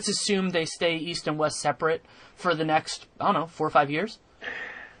 Let's assume they stay East and West separate for the next, 4 or 5 years.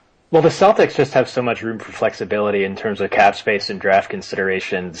 Well, the Celtics just have so much room for flexibility in terms of cap space and draft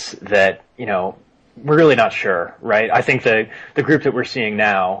considerations that, we're really not sure, right? I think the group that we're seeing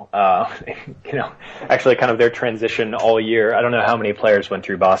now, actually kind of their transition all year. I don't know how many players went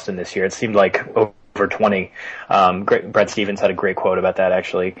through Boston this year. It seemed like over 20. Brad Stevens had a great quote about that,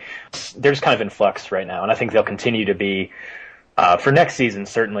 actually. They're just kind of in flux right now, and I think they'll continue to be for next season,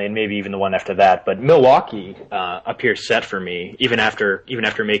 certainly, and maybe even the one after that. But Milwaukee appears set for me, even after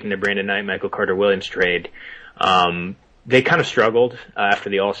making the Brandon Knight, Michael Carter-Williams trade. They kind of struggled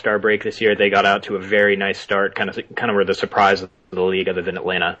after the All-Star break this year. They got out to a very nice start, kind of were the surprise of the league, other than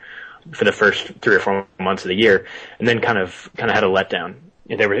Atlanta, for the first 3 or 4 months of the year, and then kind of had a letdown.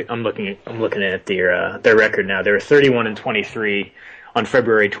 I'm looking at their record now. They were 31-23 on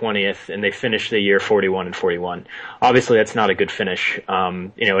February 20th, and they finished the year 41-41. Obviously, that's not a good finish.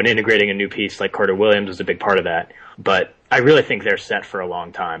 And integrating a new piece like Carter-Williams was a big part of that. But I really think they're set for a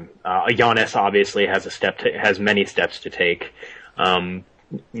long time. Giannis obviously has many steps to take. And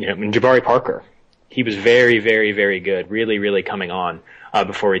Jabari Parker, he was very, very, very good, really, really coming on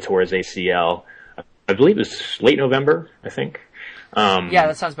before he tore his ACL. I believe it was late November, I think. Yeah,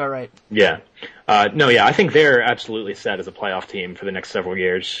 that sounds about right. Yeah. I think they're absolutely set as a playoff team for the next several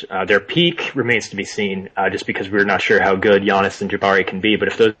years. Their peak remains to be seen, just because we're not sure how good Giannis and Jabari can be. But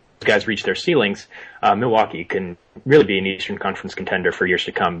if those guys reach their ceilings, Milwaukee can really be an Eastern Conference contender for years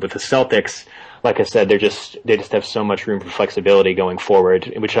to come. With the Celtics, like I said, they just have so much room for flexibility going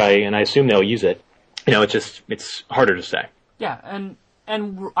forward, which I assume they'll use it. It's harder to say. Yeah, and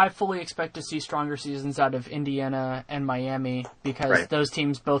I fully expect to see stronger seasons out of Indiana and Miami, because those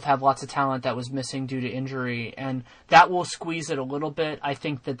teams both have lots of talent that was missing due to injury, and that will squeeze it a little bit. I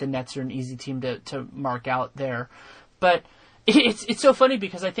think that the Nets are an easy team to mark out there. But it's so funny,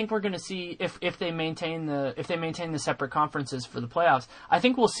 because I think we're going to see if they maintain the separate conferences for the playoffs, I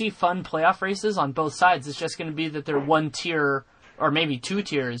think we'll see fun playoff races on both sides. It's just going to be that they're one tier or maybe 2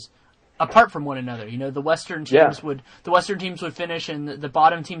 tiers apart from one another. The Western teams would finish, and the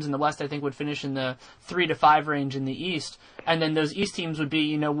bottom teams in the West, I think, would finish in the 3 to 5 range in the East, and then those East teams would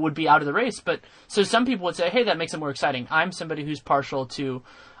be out of the race. But so some people would say, hey, that makes it more exciting. I'm somebody who's partial to,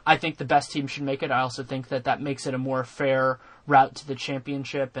 I think the best team should make it. I also think that makes it a more fair route to the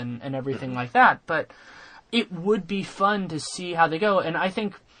championship and everything like that. But it would be fun to see how they go. And I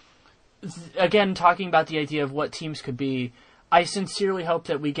think, again, talking about the idea of what teams could be, I sincerely hope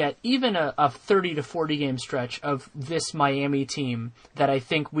that we get even a 30 to 40 game stretch of this Miami team that I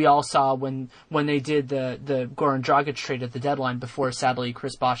think we all saw when they did the Goran Dragic trade at the deadline before, sadly,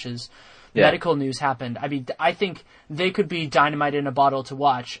 Chris Bosh's medical news happened. I mean, I think they could be dynamite in a bottle to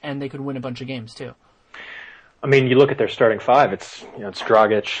watch, and they could win a bunch of games too. I mean, you look at their starting five. It's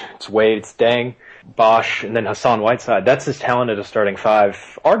Dragic, it's Wade, it's Deng, Bosh, and then Hassan Whiteside. That's as talented a starting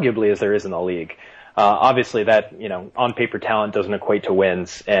five, arguably, as there is in the league. Obviously that, on paper talent doesn't equate to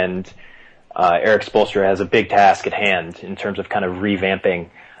wins, and Eric Spoelstra has a big task at hand in terms of kind of revamping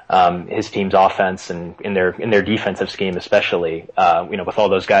his team's offense and in their defensive scheme, especially, with all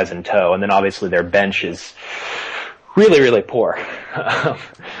those guys in tow. And then obviously their bench is really, really poor.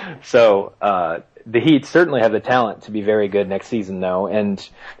 So the Heat certainly have the talent to be very good next season, though. And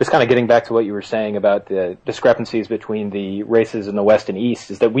just kind of getting back to what you were saying about the discrepancies between the races in the West and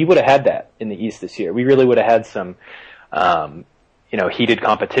East, is that we would have had that in the East this year. We really would have had some, heated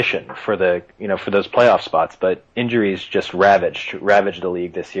competition for for those playoff spots. But injuries just ravaged the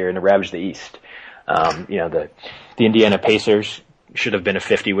league this year, and it ravaged the East. The Indiana Pacers should have been a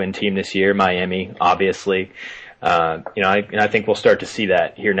 50-win team this year. Miami, obviously. I think we'll start to see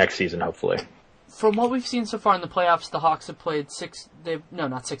that here next season, hopefully. From what we've seen so far in the playoffs, the Hawks have played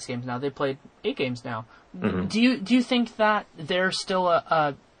not 6 games now. They've played 8 games now. Mm-hmm. Do you think that they're still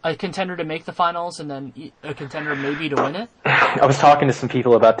a contender to make the finals and then a contender maybe to win it? I was talking to some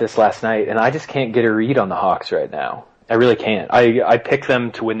people about this last night, and I just can't get a read on the Hawks right now. I really can't. I picked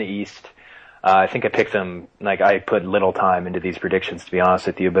them to win the East. I think I picked them, I put little time into these predictions, to be honest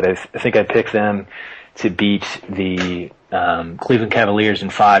with you, but I think I picked them to beat the Cleveland Cavaliers in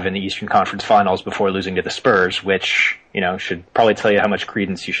 5 in the Eastern Conference Finals before losing to the Spurs, which, should probably tell you how much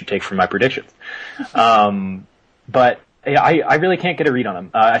credence you should take from my predictions. But I really can't get a read on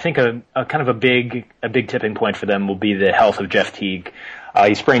them. I think a kind of a big tipping point for them will be the health of Jeff Teague.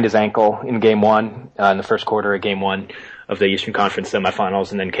 He sprained his ankle in Game 1, in the first quarter of Game 1 of the Eastern Conference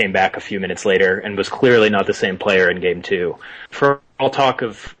semifinals, and then came back a few minutes later and was clearly not the same player in Game 2. For all talk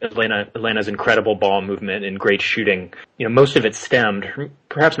of Atlanta's incredible ball movement and great shooting, most of it stemmed,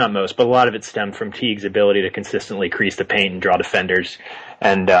 perhaps not most, but a lot of it stemmed from Teague's ability to consistently crease the paint and draw defenders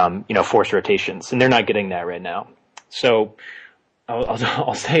and, force rotations. And they're not getting that right now. So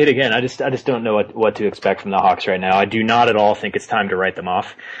I'll say it again. I just don't know what to expect from the Hawks right now. I do not at all think it's time to write them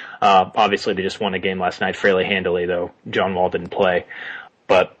off. Obviously, they just won a game last night fairly handily, though John Wall didn't play.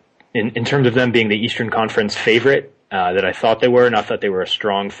 But in terms of them being the Eastern Conference favorite that I thought they were, and I thought they were a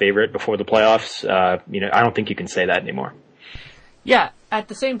strong favorite before the playoffs, I don't think you can say that anymore. Yeah, at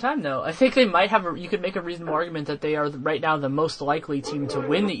the same time, though, I think they might have you could make a reasonable argument that they are right now the most likely team to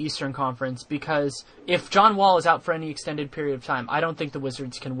win the Eastern Conference, because if John Wall is out for any extended period of time, I don't think the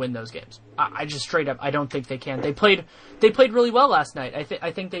Wizards can win those games. I just straight up, I don't think they can. They played really well last night.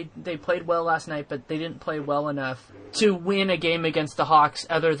 I think they played well last night, but they didn't play well enough to win a game against the Hawks,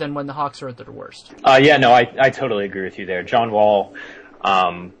 other than when the Hawks are at their worst. I totally agree with you there. John Wall,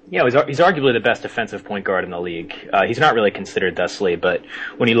 he's arguably the best defensive point guard in the league. He's not really considered thusly, but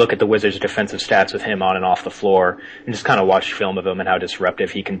when you look at the Wizards' defensive stats with him on and off the floor, and just kind of watch film of him and how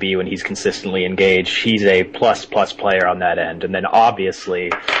disruptive he can be when he's consistently engaged, he's a plus player on that end. And then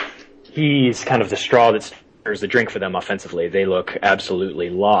obviously, he's kind of the straw that stirs the drink for them offensively. They look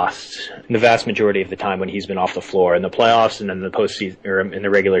absolutely lost in the vast majority of the time when he's been off the floor in the playoffs and in the postseason, or in the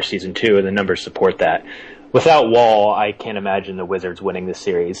regular season too, and the numbers support that. Without Wall, I can't imagine the Wizards winning this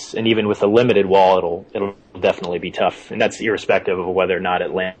series. And even with a limited Wall, it'll definitely be tough. And that's irrespective of whether or not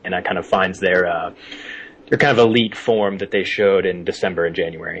Atlanta kind of finds their kind of elite form that they showed in December and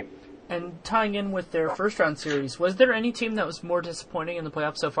January. And tying in with their first round series, was there any team that was more disappointing in the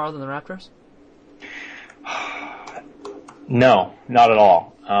playoffs so far than the Raptors? No, not at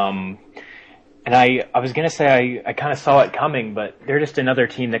all. And I was going to say I kind of saw it coming, but they're just another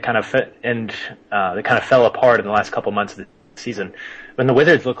team that kind of fell apart in the last couple months of the season. When the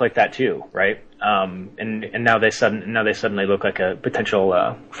Wizards look like that too, right? And now they suddenly look like a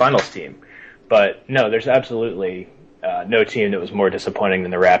potential finals team. But no, there's absolutely no team that was more disappointing than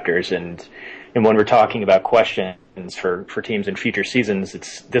the Raptors. And when we're talking about questions for teams in future seasons,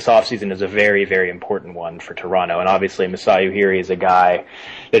 this offseason is a very, very important one for Toronto. And obviously Masai Ujiri is a guy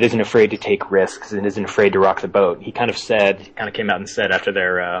that isn't afraid to take risks and isn't afraid to rock the boat. He kind of came out and said after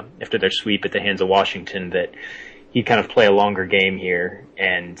their sweep at the hands of Washington that he'd kind of play a longer game here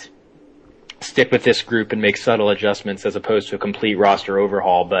and stick with this group and make subtle adjustments as opposed to a complete roster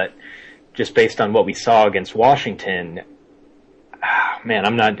overhaul. But just based on what we saw against Washington, man,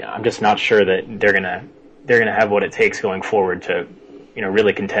 I'm just not sure that they're gonna have what it takes going forward to,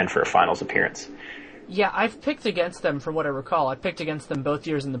 really contend for a finals appearance. Yeah, I've picked against them from what I recall. I picked against them both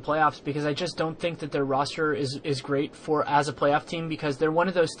years in the playoffs because I just don't think that their roster is great as a playoff team, because they're one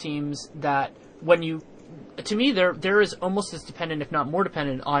of those teams that to me, they're as almost as dependent, if not more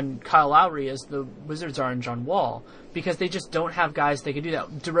dependent, on Kyle Lowry as the Wizards are on John Wall, because they just don't have guys that can do that.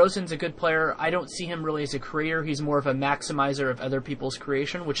 DeRozan's a good player. I don't see him really as a creator. He's more of a maximizer of other people's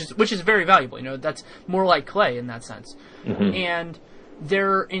creation, which is very valuable. That's more like Clay in that sense. Mm-hmm. And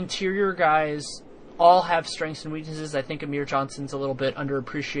their interior guys all have strengths and weaknesses. I think Amir Johnson's a little bit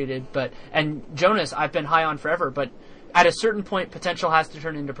underappreciated, and Jonas I've been high on forever, but at a certain point, potential has to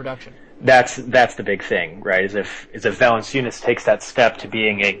turn into production. That's the big thing, right? Is if Valanciunas takes that step to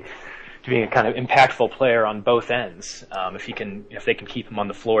being a kind of impactful player on both ends, if they can keep him on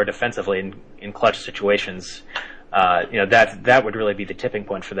the floor defensively in clutch situations, that would really be the tipping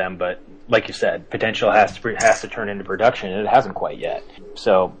point for them. But like you said, potential has to turn into production, and it hasn't quite yet.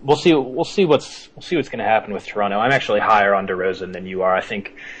 So we'll see what's going to happen with Toronto. I'm actually higher on DeRozan than you are. I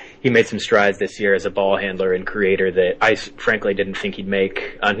think he made some strides this year as a ball handler and creator that I frankly didn't think he'd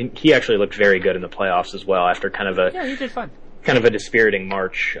make. He actually looked very good in the playoffs as well after he did fine. Kind of a dispiriting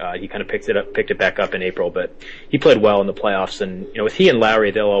March. He kind of picked it back up in April, but he played well in the playoffs. And with he and Lowry,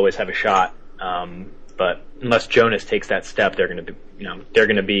 they'll always have a shot. But unless Jonas takes that step, they're going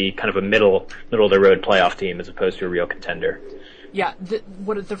to be kind of a middle of the road playoff team as opposed to a real contender. Yeah,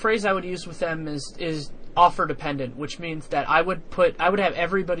 the phrase I would use with them is offer dependent, which means that I would have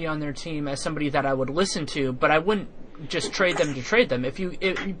everybody on their team as somebody that I would listen to, but I wouldn't just trade them to trade them.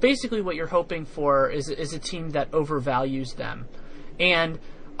 Basically what you're hoping for is a team that overvalues them, and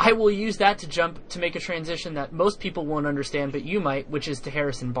I will use that to make a transition that most people won't understand, but you might, which is to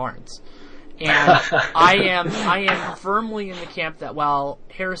Harrison Barnes. And I am firmly in the camp that while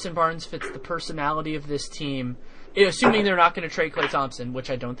Harrison Barnes fits the personality of this team, assuming they're not going to trade Klay Thompson, which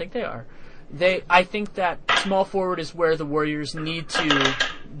I don't think they are, I think that small forward is where the Warriors need to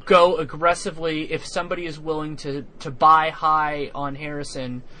go aggressively if somebody is willing to buy high on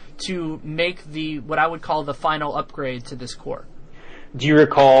Harrison to make what I would call the final upgrade to this core. Do you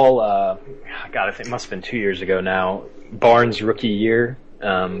recall, I think it must have been 2 years ago now, Barnes' rookie year,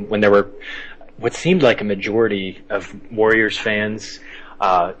 when there were what seemed like a majority of Warriors fans,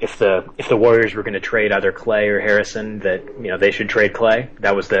 if the Warriors were going to trade either Klay or Harrison, that they should trade Klay.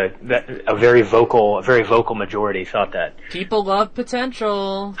 That was a very vocal majority thought that. People love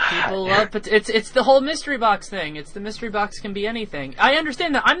potential. It's the whole mystery box thing. It's the mystery box can be anything. I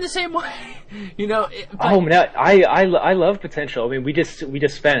understand that. I'm the same way. I love potential. I mean, we just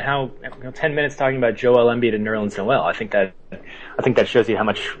spent 10 minutes talking about Joel Embiid and Nerlens Noel. I think that shows you how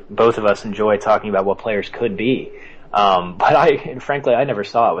much both of us enjoy talking about what players could be. But frankly, I never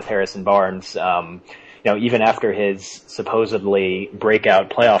saw it with Harrison Barnes. Even after his supposedly breakout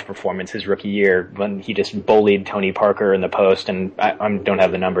playoff performance his rookie year, when he just bullied Tony Parker in the post, and I don't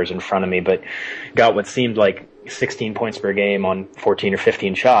have the numbers in front of me, but got what seemed like 16 points per game on 14 or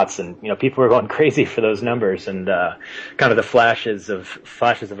 15 shots, and people were going crazy for those numbers, and kind of the flashes of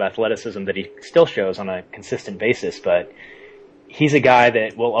athleticism that he still shows on a consistent basis. But he's a guy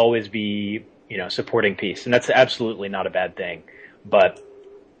that will always be supporting piece, and that's absolutely not a bad thing. But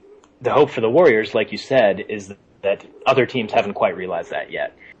the hope for the Warriors, like you said, is that other teams haven't quite realized that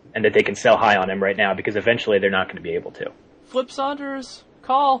yet, and that they can sell high on him right now, because eventually they're not going to be able to. Flip Saunders,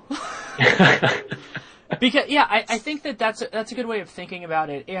 call. Because I think that's a good way of thinking about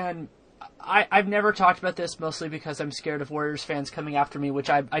it, and I've never talked about this mostly because I'm scared of Warriors fans coming after me, which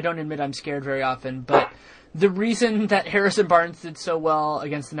I don't admit I'm scared very often, but the reason that Harrison Barnes did so well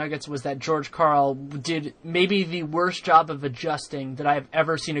against the Nuggets was that George Karl did maybe the worst job of adjusting that I've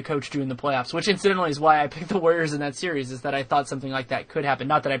ever seen a coach do in the playoffs, which incidentally is why I picked the Warriors in that series, is that I thought something like that could happen.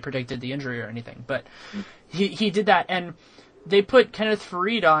 Not that I predicted the injury or anything, but he did that. And they put Kenneth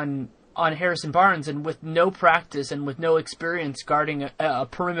Faried on Harrison Barnes, and with no practice and with no experience guarding a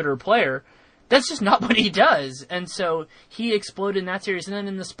perimeter player, that's just not what he does. And so he exploded in that series. And then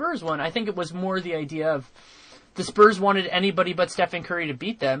in the Spurs one, I think it was more the idea of the Spurs wanted anybody but Stephen Curry to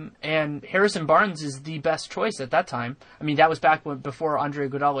beat them, and Harrison Barnes is the best choice at that time. I mean, that was back before Andre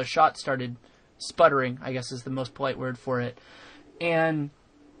Iguodala's shot started sputtering, I guess is the most polite word for it. And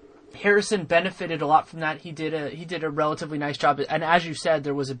Harrison benefited a lot from that. He did a relatively nice job. And as you said,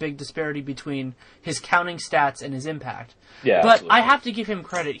 there was a big disparity between his counting stats and his impact. Yeah, but absolutely. I have to give him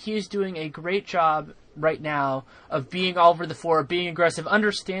credit. He is doing a great job right now of being all over the floor, being aggressive,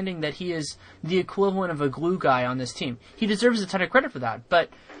 understanding that he is the equivalent of a glue guy on this team. He deserves a ton of credit for that. But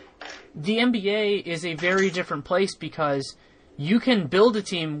the NBA is a very different place because you can build a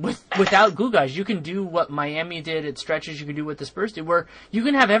team without glue guys. You can do what Miami did at stretches. You can do what the Spurs did, where you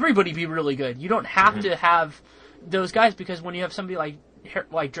can have everybody be really good. You don't have to have those guys, because when you have somebody like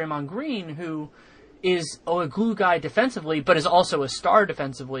Draymond Green, who is a glue guy defensively, but is also a star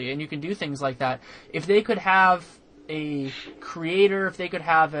defensively, and you can do things like that. If they could have a creator, if they could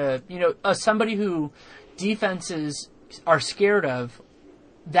have somebody who defenses are scared of,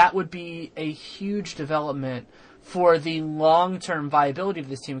 that would be a huge development for the long-term viability of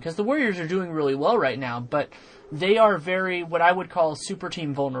this team, because the Warriors are doing really well right now, but they are very, what I would call, super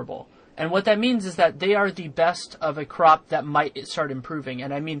team vulnerable. And what that means is that they are the best of a crop that might start improving.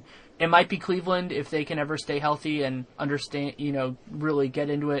 And I mean, It might be Cleveland if they can ever stay healthy and understand, really get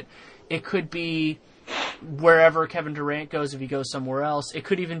into it. It could be wherever Kevin Durant goes if he goes somewhere else. It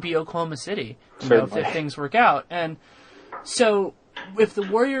could even be Oklahoma City, if things work out. And so if the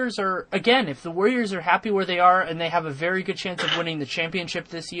Warriors are happy where they are and they have a very good chance of winning the championship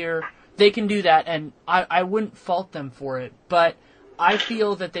this year, they can do that, and I wouldn't fault them for it. But I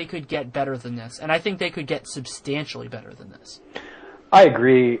feel that they could get better than this, and I think they could get substantially better than this. I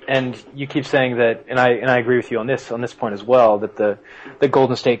agree, and you keep saying that, and I agree with you on this point as well, that the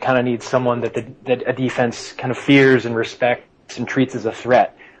Golden State kind of needs someone that a defense kind of fears and respects and treats as a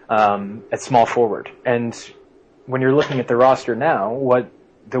threat at small forward. And when you're looking at the roster now, what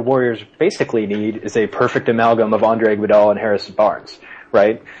the Warriors basically need is a perfect amalgam of Andre Iguodala and Harrison Barnes,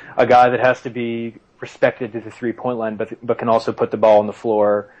 right? A guy that has to be respected to the three-point line, but can also put the ball on the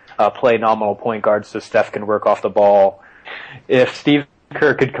floor, play nominal point guard so Steph can work off the ball. If Steve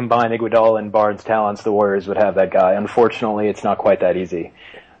Kerr could combine Iguodala and Barnes' talents, the Warriors would have that guy. Unfortunately, it's not quite that easy.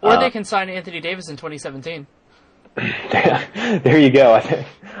 Or they can sign Anthony Davis in 2017. There you go.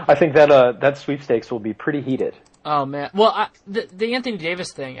 I think that sweepstakes will be pretty heated. Oh man! Well, the Anthony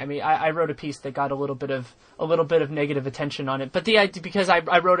Davis thing. I mean, I wrote a piece that got a little bit of negative attention on it, but because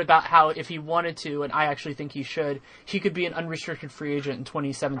I wrote about how if he wanted to, and I actually think he should, he could be an unrestricted free agent in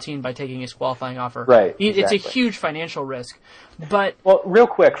 2017 by taking his qualifying offer. Right. Exactly. It's a huge financial risk, but real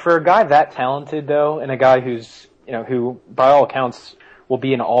quick, for a guy that talented though, and a guy who's who by all accounts will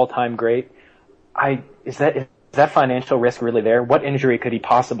be an all-time great, is that financial risk really there? What injury could he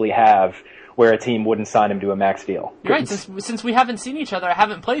possibly have where a team wouldn't sign him to a max deal? You're right. Since we haven't seen each other, I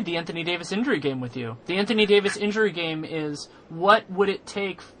haven't played the Anthony Davis injury game with you. The Anthony Davis injury game is what would it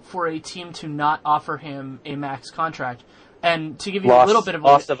take for a team to not offer him a max contract? And to give you a little bit of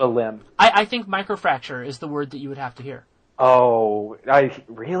loss of a limb. I think microfracture is the word that you would have to hear. Oh,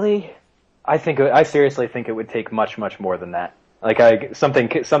 really? I seriously think it would take much, much more than that. Like something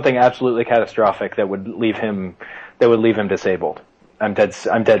absolutely catastrophic that would leave him disabled. I'm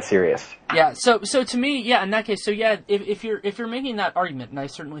dead serious. Yeah. So to me, yeah. In that case, so yeah, if you're making that argument, and I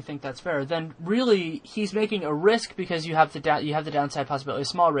certainly think that's fair, then really he's making a risk because you have the downside possibility, a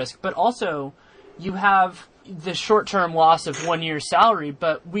small risk, but also you have the short-term loss of 1 year's salary.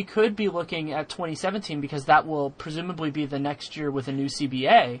 But we could be looking at 2017 because that will presumably be the next year with a new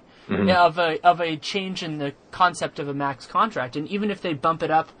CBA of a change in the concept of a max contract, and even if they bump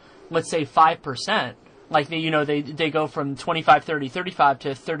it up, let's say 5%. Like they go from 25-30-35 to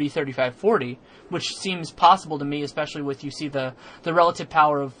 30-35-40, which seems possible to me, especially with you see the relative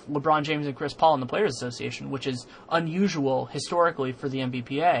power of LeBron James and Chris Paul in the Players Association, which is unusual historically for the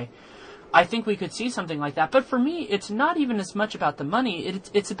NBPA. I think we could see something like that. But for me, it's not even as much about the money.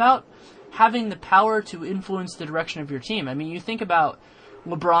 It's about having the power to influence the direction of your team. I mean, you think about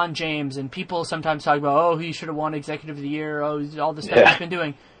LeBron James, and people sometimes talk about, he should have won Executive of the Year, all the stuff he's been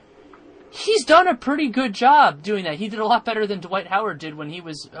doing. He's done a pretty good job doing that. He did a lot better than Dwight Howard did when he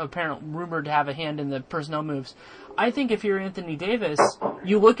was apparently rumored to have a hand in the personnel moves. I think if you're Anthony Davis,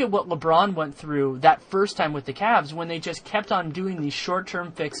 you look at what LeBron went through that first time with the Cavs when they just kept on doing these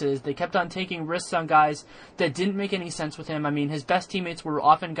short-term fixes. They kept on taking risks on guys that didn't make any sense with him. I mean, his best teammates were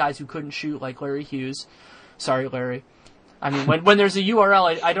often guys who couldn't shoot, like Larry Hughes. Sorry, Larry. I mean, when there's a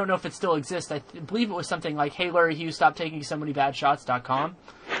URL, I don't know if it still exists. I believe it was something like, hey, Larry Hughes, stop taking so many bad shots.com.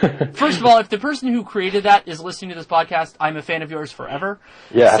 First of all, if the person who created that is listening to this podcast, I'm a fan of yours forever.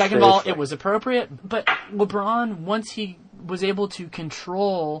 Yeah, Second of all, it was appropriate. But LeBron, once he was able to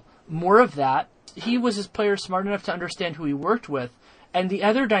control more of that, he was his player smart enough to understand who he worked with. And the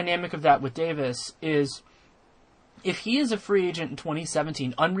other dynamic of that with Davis is if he is a free agent in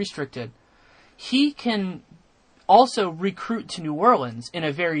 2017, unrestricted, he can also recruit to New Orleans in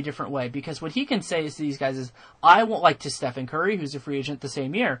a very different way, because what he can say is to these guys is, I want, like to Stephen Curry, who's a free agent the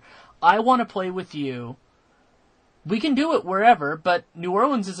same year, I want to play with you. We can do it wherever, but New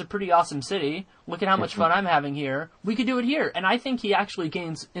Orleans is a pretty awesome city. Look at how much fun I'm having here. We could do it here. And I think he actually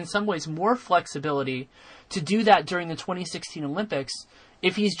gains, in some ways, more flexibility to do that during the 2016 Olympics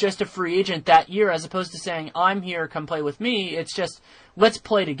if he's just a free agent that year, as opposed to saying, I'm here, come play with me. It's just, let's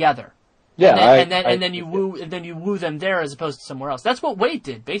play together. Yeah, and then you woo them there as opposed to somewhere else. That's what Wade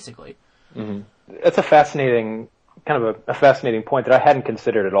did, basically. Mm-hmm. That's a fascinating point that I hadn't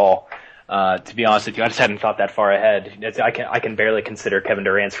considered at all. To be honest with you, I just hadn't thought that far ahead. I can barely consider Kevin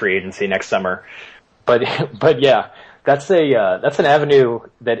Durant's free agency next summer, but yeah, that's an avenue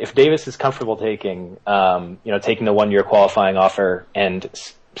that if Davis is comfortable taking, taking the 1 year qualifying offer and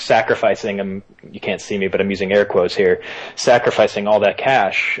sacrificing, you can't see me, but I'm using air quotes here, sacrificing all that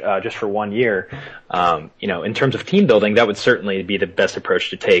cash just for 1 year. In terms of team building, that would certainly be the best approach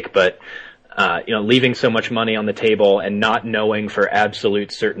to take. But leaving so much money on the table and not knowing for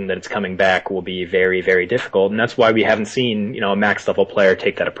absolute certain that it's coming back will be very, very difficult. And that's why we haven't seen, a max level player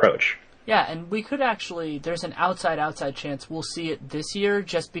take that approach. Yeah, and we could actually, there's an outside chance we'll see it this year,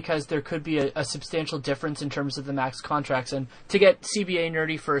 just because there could be a substantial difference in terms of the max contracts. And to get CBA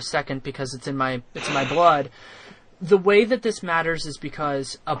nerdy for a second, because it's in my blood, the way that this matters is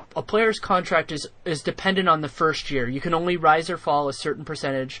because a player's contract is dependent on the first year. You can only rise or fall a certain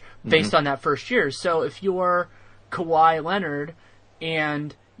percentage based on that first year. So if you're Kawhi Leonard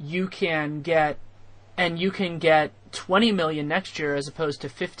and you can get $20 million next year as opposed to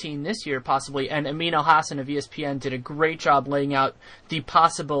 $15 this year possibly, and Amin Elhassan of ESPN did a great job laying out the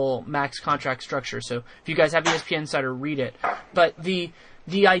possible max contract structure. So if you guys have ESPN Insider, read it. But the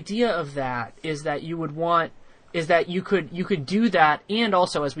idea of that is that you could do that, and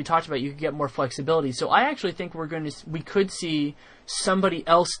also, as we talked about, you could get more flexibility. So I actually think we could see somebody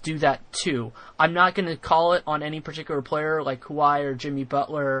else do that too. I'm not going to call it on any particular player like Kawhi or Jimmy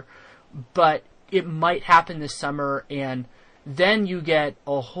Butler, but it might happen this summer, and then you get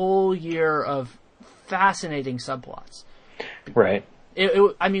a whole year of fascinating subplots. Right.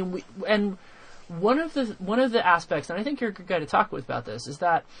 And one of the aspects, and I think you're a good guy to talk with about this, is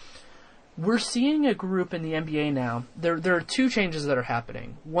that we're seeing a group in the NBA now. There are two changes that are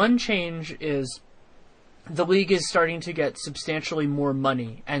happening. One change is the league is starting to get substantially more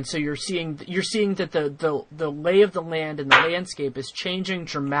money, and so you're seeing that the lay of the land and the landscape is changing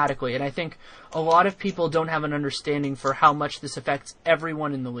dramatically. And I think a lot of people don't have an understanding for how much this affects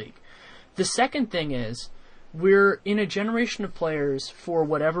everyone in the league. The second thing is we're in a generation of players, for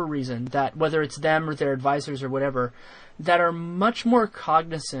whatever reason, that whether it's them or their advisors or whatever, that are much more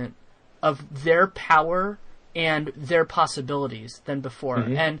cognizant of their power and their possibilities than before.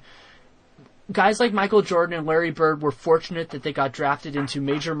 And guys like Michael Jordan and Larry Bird were fortunate that they got drafted into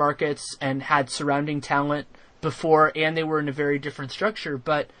major markets and had surrounding talent before, and they were in a very different structure.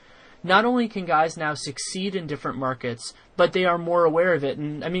 But not only can guys now succeed in different markets, but they are more aware of it.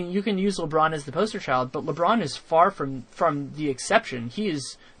 And I mean, you can use LeBron as the poster child, but LeBron is far from the exception. He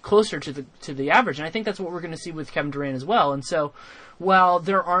is closer to the average, and I think that's what we're going to see with Kevin Durant as well. And so, while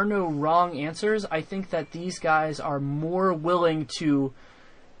there are no wrong answers, I think that these guys are more willing to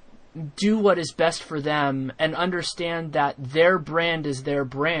do what is best for them and understand that their brand is their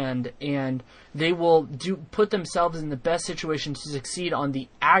brand, and they will put themselves in the best situation to succeed on the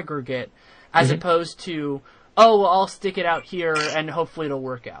aggregate, as opposed to, I'll stick it out here and hopefully it'll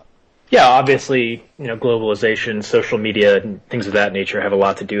work out. Yeah, obviously, globalization, social media, and things of that nature have a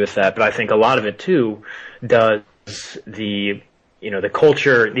lot to do with that. But I think a lot of it too does the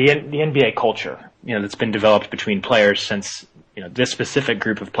culture, the NBA culture, that's been developed between players since, this specific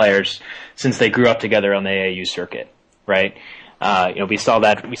group of players, since they grew up together on the AAU circuit, right? We saw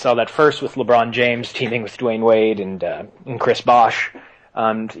that first with LeBron James teaming with Dwayne Wade and Chris Bosh.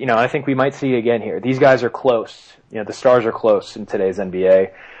 And, I think we might see again here. These guys are close. The stars are close in today's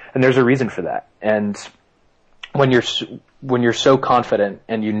NBA. And there's a reason for that. And when you're so confident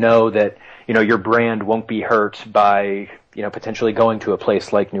and that, your brand won't be hurt by, potentially going to a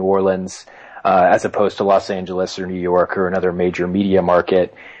place like New Orleans, as opposed to Los Angeles or New York or another major media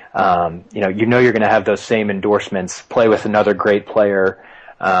market, you're going to have those same endorsements, play with another great player,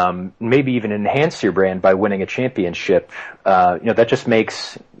 maybe even enhance your brand by winning a championship. That just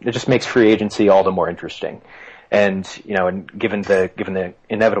makes free agency all the more interesting. And, and given the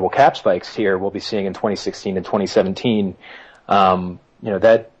inevitable cap spikes here we'll be seeing in 2016 and 2017,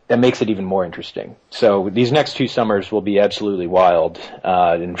 that makes it even more interesting. So these next 2 summers will be absolutely wild.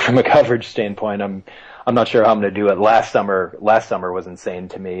 And from a coverage standpoint, I'm not sure how I'm going to do it. Last summer was insane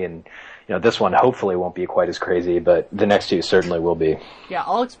to me, and this one hopefully won't be quite as crazy, but the next 2 certainly will be. Yeah,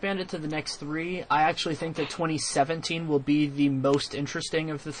 I'll expand it to the next 3. I actually think that 2017 will be the most interesting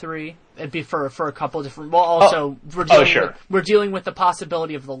of the 3. It'd be for a couple of different. Well, also we're dealing with the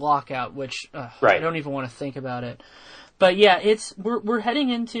possibility of the lockout, which right. I don't even want to think about it. But yeah, we're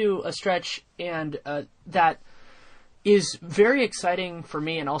heading into a stretch, and that is very exciting for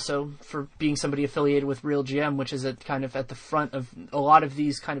me, and also for being somebody affiliated with Real GM, which is kind of at the front of a lot of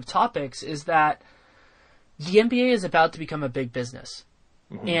these kind of topics, is that the NBA is about to become a big business.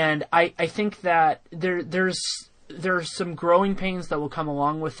 And I think that there's some growing pains that will come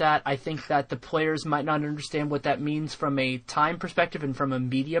along with that. I think that the players might not understand what that means from a time perspective and from a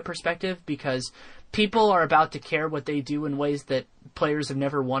media perspective, because people are about to care what they do in ways that players have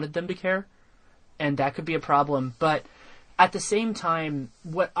never wanted them to care. And that could be a problem. But at the same time,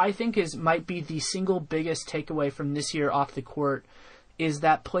 what I think might be the single biggest takeaway from this year off the court is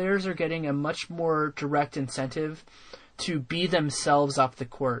that players are getting a much more direct incentive to be themselves off the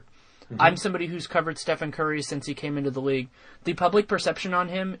court. Mm-hmm. I'm somebody who's covered Stephen Curry since he came into the league. The public perception on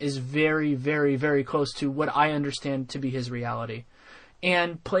him is very, very, very close to what I understand to be his reality.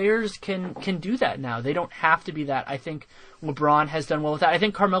 And players can do that now. They don't have to be that. I think LeBron has done well with that. I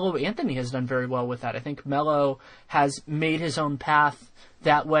think Carmelo Anthony has done very well with that. I think Melo has made his own path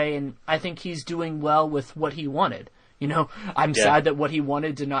that way, and I think he's doing well with what he wanted. I'm sad that what he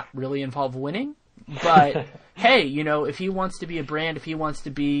wanted did not really involve winning, but hey, if he wants to be a brand, if he wants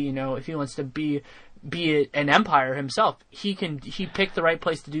to be an empire himself, he picked the right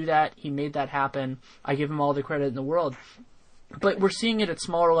place to do that. He made that happen. I give him all the credit in the world. But we're seeing it at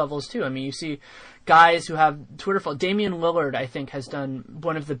smaller levels too. I mean, you see guys who have Twitter followers. Damian Lillard, I think, has done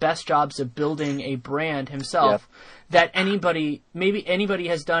one of the best jobs of building a brand himself that maybe anybody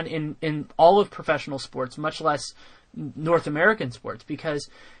has done in all of professional sports, much less North American sports, because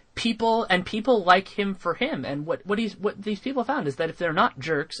people like him for him. And what these people found is that if they're not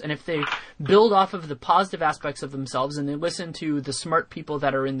jerks, and if they build off of the positive aspects of themselves, and they listen to the smart people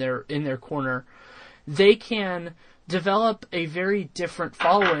that are in their corner, they can develop a very different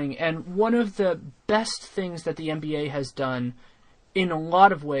following. And one of the best things that the NBA has done in a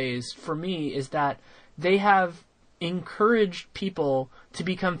lot of ways for me is that they have encouraged people to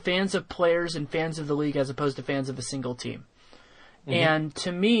become fans of players and fans of the league as opposed to fans of a single team. Mm-hmm. And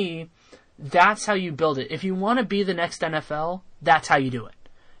to me, that's how you build it. If you want to be the next NFL, that's how you do it.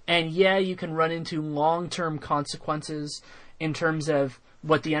 And yeah, you can run into long-term consequences in terms of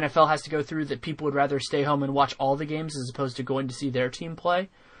what the NFL has to go through, that people would rather stay home and watch all the games as opposed to going to see their team play.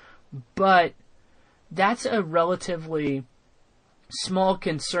 But that's a relatively small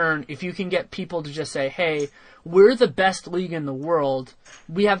concern if you can get people to just say, hey, we're the best league in the world.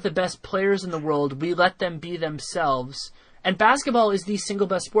 We have the best players in the world. We let them be themselves. And basketball is the single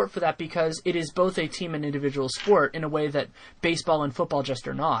best sport for that because it is both a team and individual sport in a way that baseball and football just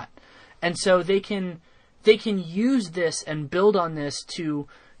are not. And so they can use this and build on this to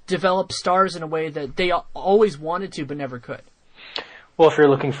develop stars in a way that they always wanted to but never could. Well, if you're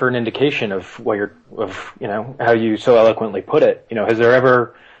looking for an indication of how you so eloquently put it, has there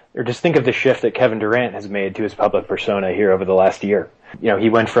ever, or just think of the shift that Kevin Durant has made to his public persona here over the last year. He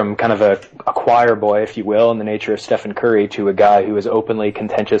went from kind of a choir boy, if you will, in the nature of Stephen Curry, to a guy who is openly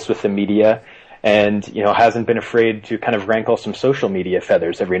contentious with the media and, hasn't been afraid to kind of rankle some social media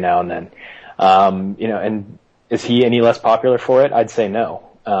feathers every now and then. And is he any less popular for it? I'd say no.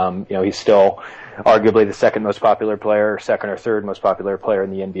 He's still arguably the second most popular player, second or third most popular player in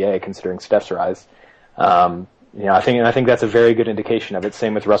the NBA, considering Steph's rise. I think that's a very good indication of it.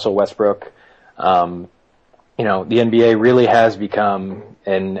 Same with Russell Westbrook. The NBA really has become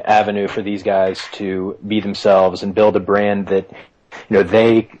an avenue for these guys to be themselves and build a brand that,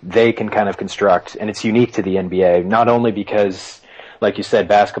 they can kind of construct. And it's unique to the NBA, not only because, like you said,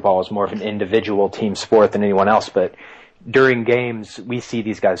 basketball is more of an individual team sport than anyone else, but during games, we see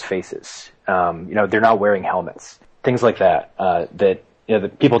these guys' faces. They're not wearing helmets. Things like that,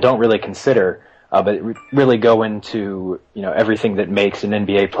 that people don't really consider, but really go into, everything that makes an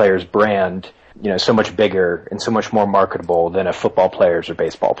NBA player's brand, so much bigger and so much more marketable than a football player's or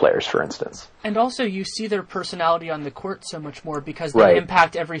baseball player's, for instance. And also you see their personality on the court so much more because they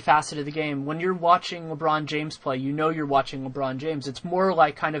impact every facet of the game. When you're watching LeBron James play, you're watching LeBron James. It's more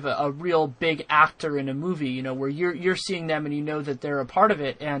like kind of a real big actor in a movie, where you're seeing them and you know that they're a part of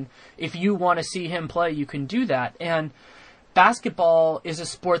it. And if you want to see him play, you can do that. And basketball is a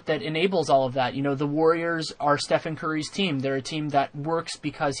sport that enables all of that. The Warriors are Stephen Curry's team. They're a team that works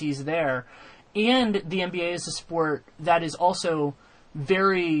because he's there. And the NBA is a sport that is also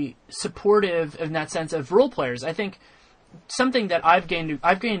very supportive in that sense of role players. I think something that I've gained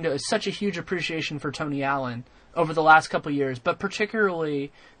such a huge appreciation for Tony Allen over the last couple of years, but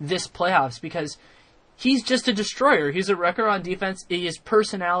particularly this playoffs, because he's just a destroyer. He's a wrecker on defense. His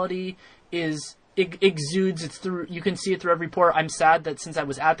personality exudes. It's through. You can see it through every pore. I'm sad that since I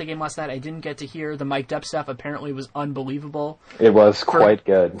was at the game last night, I didn't get to hear the mic'd up stuff. Apparently, it was unbelievable. It was quite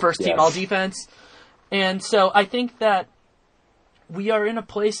good. First team all defense, and so I think that we are in a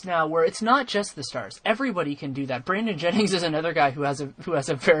place now where it's not just the stars. Everybody can do that. Brandon Jennings is another guy who has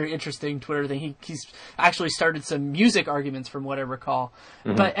a very interesting Twitter thing. He's actually started some music arguments from what I recall.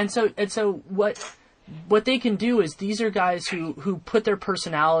 Mm-hmm. But and so what they can do is these are guys who put their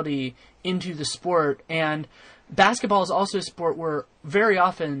personality into the sport, and basketball is also a sport where very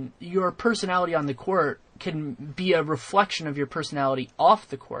often your personality on the court can be a reflection of your personality off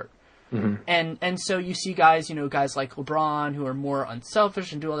the court. And so you see guys, guys like LeBron who are more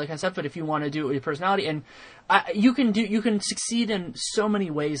unselfish and do all that kind of stuff. But if you want to do it with your personality, and you can succeed in so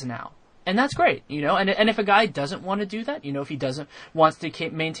many ways now. And that's great, and if a guy doesn't want to do that, if he wants to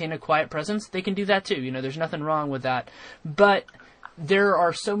maintain a quiet presence, they can do that too. There's nothing wrong with that. But there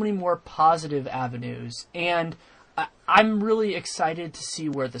are so many more positive avenues, and I'm really excited to see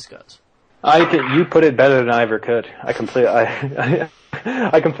where this goes. You put it better than I ever could. I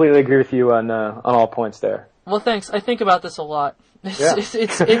completely agree with you on all points there. Well, thanks. I think about this a lot.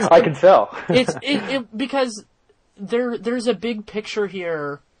 It's I can tell. Because there's a big picture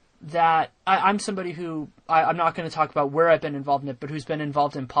here that I'm somebody who I'm not going to talk about where I've been involved in it, but who's been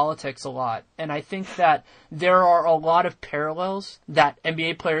involved in politics a lot. And I think that there are a lot of parallels that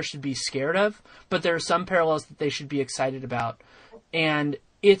NBA players should be scared of, but there are some parallels that they should be excited about. And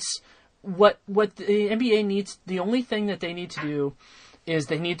it's what the NBA needs. The only thing that they need to do is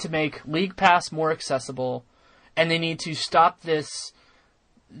they need to make League Pass more accessible, and they need to stop this.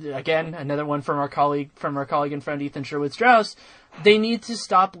 Again, another one from our colleague and friend Ethan Sherwood-Strauss. They need to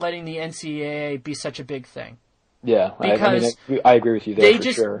stop letting the NCAA be such a big thing. Yeah, because I agree with you there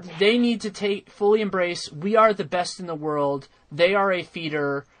sure. They need to fully embrace, we are the best in the world. They are a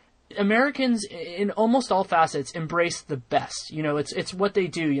feeder. Americans, in almost all facets, embrace the best. It's what they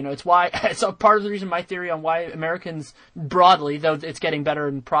do. It's why it's a part of the reason my theory on why Americans broadly, though it's getting better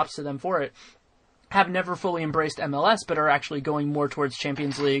and props to them for it, have never fully embraced MLS, but are actually going more towards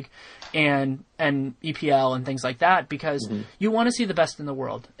Champions League and EPL and things like that, because you want to see the best in the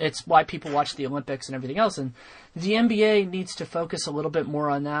world. It's why people watch the Olympics and everything else. And the NBA needs to focus a little bit more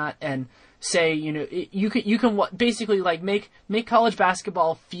on that and say, you can basically like make college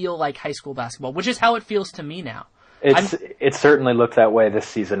basketball feel like high school basketball, which is how it feels to me now. It certainly looked that way this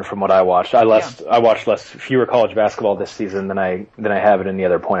season from what I watched. I watched fewer college basketball this season than I have at any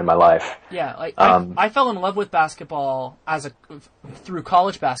other point in my life. Yeah, I fell in love with basketball through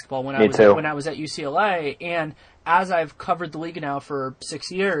college basketball when I was at UCLA, and as I've covered the league now for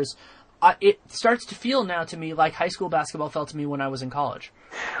 6 years, it starts to feel now to me like high school basketball felt to me when I was in college.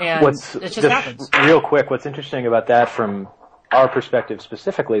 And it just happens. Real quick, what's interesting about that from our perspective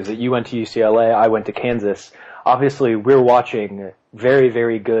specifically is that you went to UCLA, I went to Kansas. Obviously, we're watching very,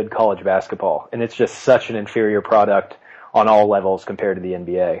 very good college basketball, and it's just such an inferior product on all levels compared to the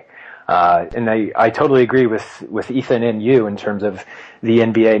NBA. And I totally agree with Ethan and you in terms of the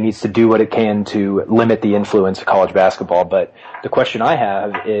NBA needs to do what it can to limit the influence of college basketball. But the question I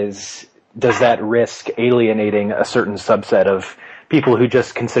have is, does that risk alienating a certain subset of people who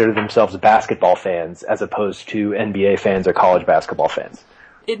just consider themselves basketball fans as opposed to NBA fans or college basketball fans?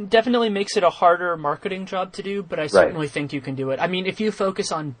 It definitely makes it a harder marketing job to do, but I certainly think you can do it. I mean, if you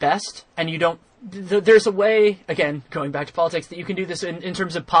focus on best and you don't, there's a way, again, going back to politics, that you can do this in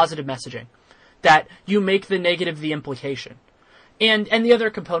terms of positive messaging, that you make the negative the implication. And the other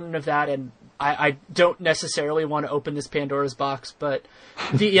component of that, and I don't necessarily want to open this Pandora's box, but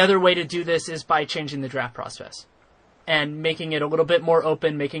the other way to do this is by changing the draft process and making it a little bit more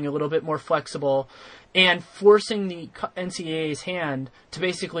open, making it a little bit more flexible, and forcing the NCAA's hand to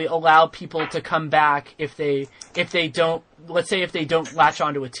basically allow people to come back if they don't, let's say if they don't latch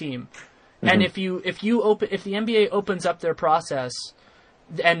onto a team. And if the NBA opens up their process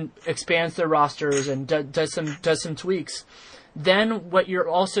and expands their rosters and does some tweaks, then what you're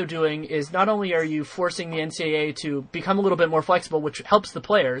also doing is not only are you forcing the NCAA to become a little bit more flexible, which helps the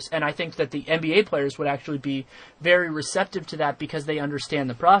players, and I think that the NBA players would actually be very receptive to that because they understand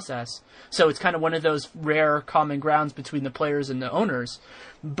the process. So it's kind of one of those rare common grounds between the players and the owners.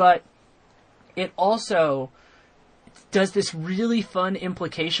 But it also does this really fun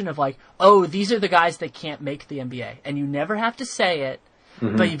implication of like, oh, these are the guys that can't make the NBA. And you never have to say it,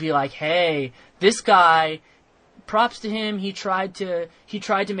 but you'd be like, hey, this guy, props to him. He tried to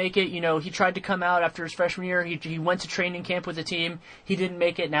make it. He tried to come out after his freshman year. He went to training camp with the team. He didn't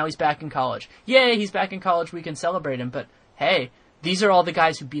make it. Now he's back in college. Yay, he's back in college. We can celebrate him. But hey, these are all the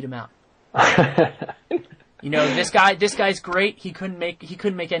guys who beat him out. This guy's great. He couldn't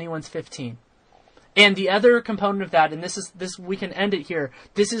make anyone's 15. And the other component of that, and this we can end it here.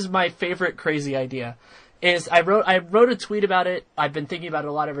 This is my favorite crazy idea. Is I wrote a tweet about it. I've been thinking about it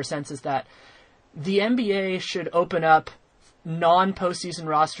a lot ever since. Is that the NBA should open up non-postseason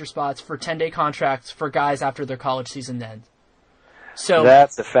roster spots for 10-day contracts for guys after their college season ends. So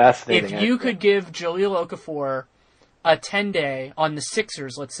that's a fascinating. If you could give Jahlil Okafor a 10-day on the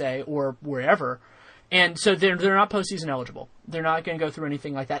Sixers, let's say, or wherever, and so they're not postseason eligible. They're not going to go through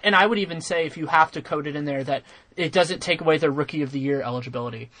anything like that. And I would even say if you have to code it in there that it doesn't take away their Rookie of the Year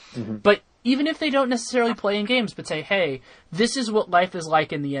eligibility. But even if they don't necessarily play in games, but say, hey, this is what life is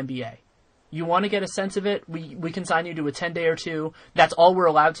like in the NBA. You want to get a sense of it, we can sign you to a 10-day or 2. That's all we're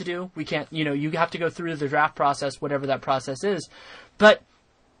allowed to do. We can't, you have to go through the draft process, whatever that process is. But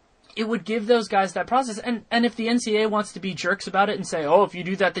it would give those guys that process. And if the NCAA wants to be jerks about it and say, oh, if you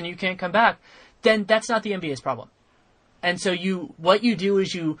do that, then you can't come back, then that's not the NBA's problem. And so what you do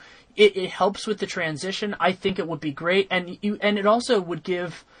is it helps with the transition. I think it would be great. And it also would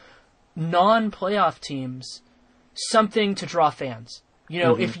give non-playoff teams something to draw fans.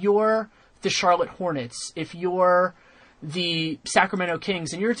 If you're the Charlotte Hornets, if you're the Sacramento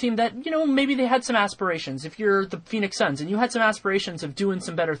Kings, and you're a team that, maybe they had some aspirations. If you're the Phoenix Suns and you had some aspirations of doing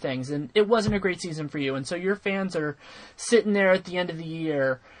some better things, and it wasn't a great season for you, and so your fans are sitting there at the end of the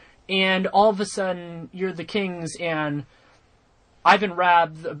year, and all of a sudden you're the Kings, and Ivan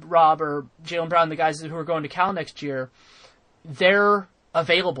Robb or Jaylen Brown, the guys who are going to Cal next year, they're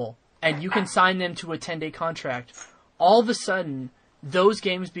available, and you can sign them to a 10-day contract. All of a sudden, those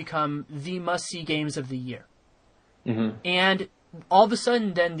games become the must-see games of the year. Mm-hmm. And all of a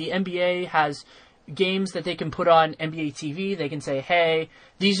sudden, then the NBA has games that they can put on NBA TV. They can say, hey,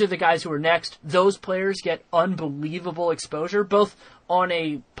 these are the guys who are next. Those players get unbelievable exposure, both on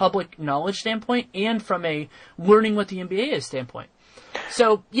a public knowledge standpoint and from a learning what the NBA is standpoint.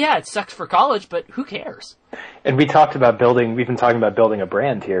 So, yeah, it sucks for college, but who cares? And we've been talking about building a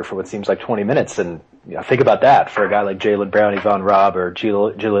brand here for what seems like 20 minutes, and think about that for a guy like Jaylen Brown, Ivan Robb, or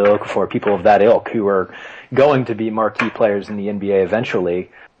Jahlil Okafor, people of that ilk who are going to be marquee players in the NBA eventually,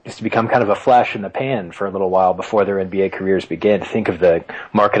 just to become kind of a flash in the pan for a little while before their NBA careers begin. Think of the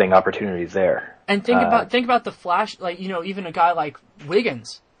marketing opportunities there. And think about the flash, even a guy like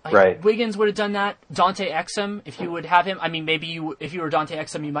Wiggins. Right. Wiggins would have done that. Dante Exum, if you would have him. I mean, maybe if you were Dante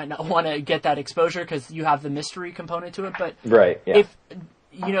Exum, you might not want to get that exposure because you have the mystery component to it. But right, yeah. If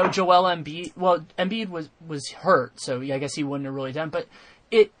Joel Embiid, Embiid was hurt, so I guess he wouldn't have really done. But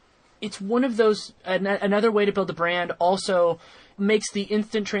it's one of those. Another way to build a brand also makes the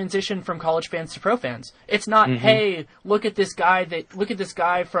instant transition from college fans to pro fans. It's not, hey, look at this guy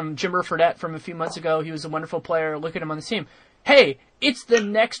from Jimmer Fredette from a few months ago. He was a wonderful player. Look at him on the team. Hey, it's the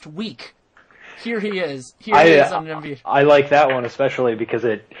next week. Here he is. He is on NBA. I like that one especially because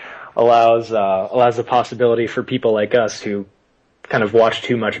it allows the possibility for people like us who kind of watch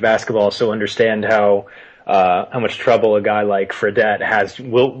too much basketball, so understand how much trouble a guy like Fredette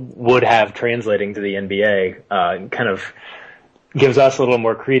would have translating to the NBA. Kind of gives us a little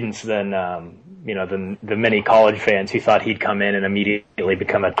more credence than the many college fans who thought he'd come in and immediately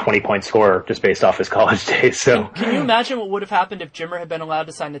become a 20-point scorer just based off his college days. So, can you imagine what would have happened if Jimmer had been allowed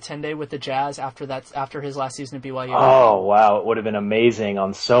to sign a 10-day with the Jazz after his last season at BYU? Oh, wow. It would have been amazing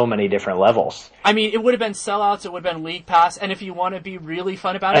on so many different levels. I mean, it would have been sellouts, it would have been league pass, and if you want to be really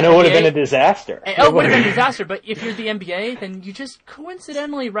fun about it... And it would have been a disaster. It would have been a disaster, but if you're the NBA, then you just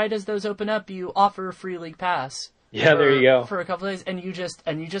coincidentally, right as those open up, you offer a free league pass. Yeah, there you go. For a couple of days, and you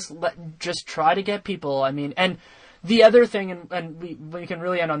just try to get people. I mean, and the other thing, and we can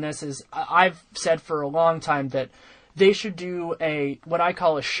really end on this, is I've said for a long time that they should do what I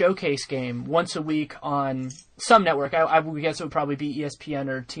call a showcase game once a week on some network. I would guess it would probably be ESPN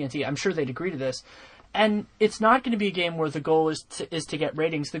or TNT. I'm sure they'd agree to this. And it's not going to be a game where the goal is to get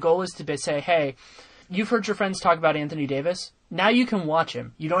ratings. The goal is to say, hey, you've heard your friends talk about Anthony Davis. Now you can watch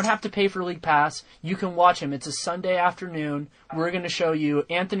him. You don't have to pay for League Pass. You can watch him. It's a Sunday afternoon. We're going to show you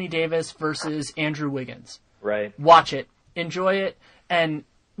Anthony Davis versus Andrew Wiggins. Right. Watch it. Enjoy it. And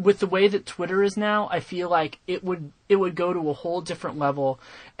with the way that Twitter is now, I feel like it would go to a whole different level.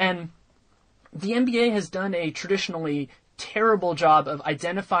 And the NBA has done a traditionally terrible job of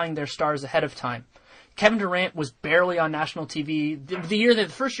identifying their stars ahead of time. Kevin Durant was barely on national TV the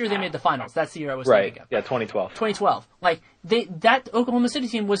first year they made the finals. That's the year I was thinking of. Yeah, 2012. 2012. Like that Oklahoma City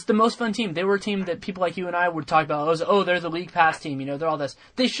team was the most fun team. They were a team that people like you and I would talk about. They're the League Pass team. They're all this.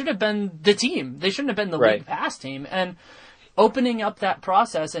 They should have been the team. They shouldn't have been the League Pass team. And opening up that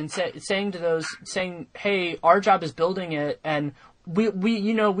process and saying, hey, our job is building it, and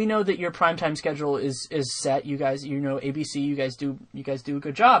we know that your primetime schedule is set. You guys, ABC, you guys do a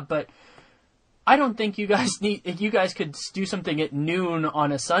good job, but I don't think you guys could do something at noon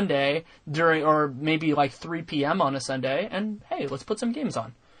on a Sunday or maybe like 3 p.m. on a Sunday, and hey, let's put some games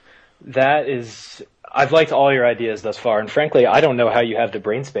on. I've liked all your ideas thus far, and frankly, I don't know how you have the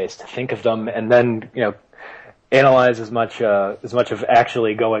brain space to think of them and then, analyze as much of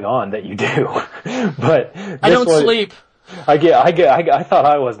actually going on that you do. But I don't sleep. I thought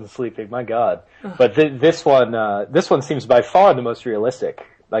I wasn't sleeping, my God. But this one seems by far the most realistic.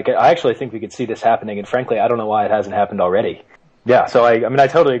 Like, I actually think we could see this happening, and frankly, I don't know why it hasn't happened already. Yeah, so I mean, I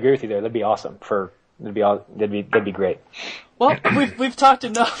totally agree with you there. That'd be awesome. That'd be great. Well, we've talked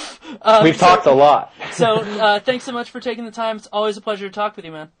enough. We've talked a lot. So thanks so much for taking the time. It's always a pleasure to talk with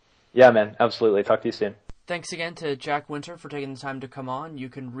you, man. Yeah, man, absolutely. Talk to you soon. Thanks again to Jack Winter for taking the time to come on. You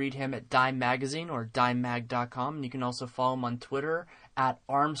can read him at Dime Magazine or dimemag.com, and you can also follow him on Twitter at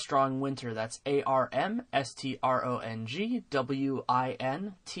Armstrong Winter. That's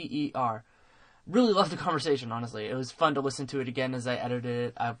ARMSTRONGWINTER. Really loved the conversation, honestly. It was fun to listen to it again as I edited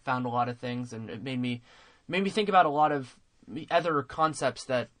it. I found a lot of things, and it made me think about a lot of other concepts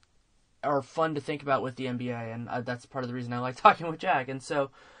that are fun to think about with the NBA, and that's part of the reason I like talking with Jack. And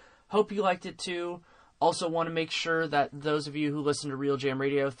so, hope you liked it too. Also want to make sure that those of you who listen to Real Jam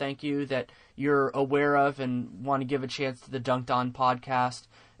Radio, thank you, that you're aware of and want to give a chance to the Dunked On podcast.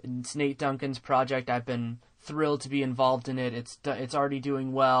 It's Nate Duncan's project. I've been thrilled to be involved in it. It's already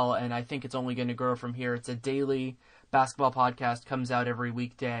doing well, and I think it's only going to grow from here. It's a daily basketball podcast, comes out every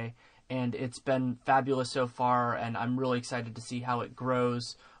weekday, and it's been fabulous so far, and I'm really excited to see how it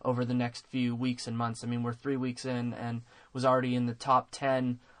grows over the next few weeks and months. I mean, we're 3 weeks in and was already in the top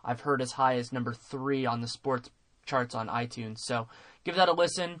 10. I've heard as high as number 3 on the sports charts on iTunes. So give that a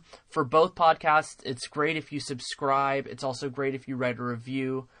listen. For both podcasts, it's great if you subscribe. It's also great if you write a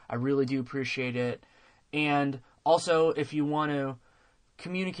review. I really do appreciate it. And also, if you want to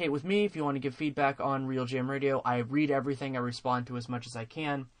communicate with me, if you want to give feedback on Real Jam Radio, I read everything. I respond to as much as I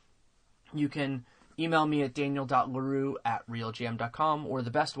can. You can email me at daniel.leroux@realjam.com, or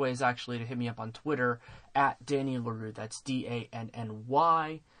the best way is actually to hit me up on Twitter at Danny Leroux. That's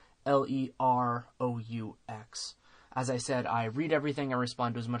DANNYLEROUX. As I said, I read everything, I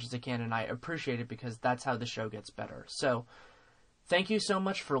respond to as much as I can, and I appreciate it because that's how the show gets better. So, thank you so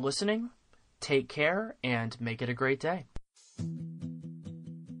much for listening. Take care, and make it a great day.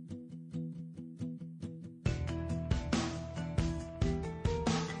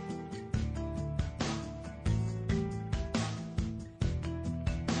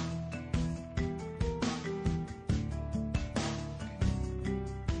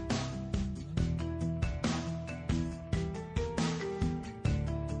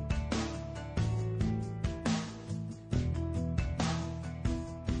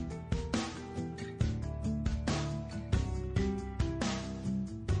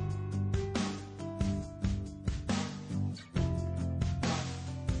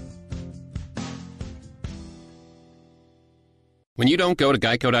 When you don't go to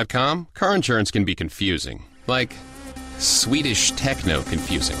Geico.com, car insurance can be confusing. Like Swedish techno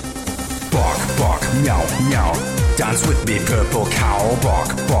confusing. Bark, bark, meow, meow. Dance with me, purple cow.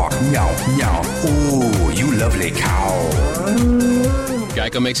 Bark, bark, meow, meow. Ooh, you lovely cow.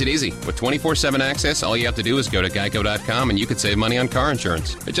 Geico makes it easy. With 24/7 access, all you have to do is go to Geico.com and you could save money on car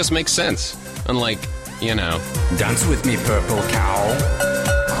insurance. It just makes sense. Unlike, Dance with me, purple cow.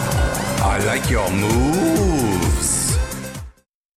 I like your move.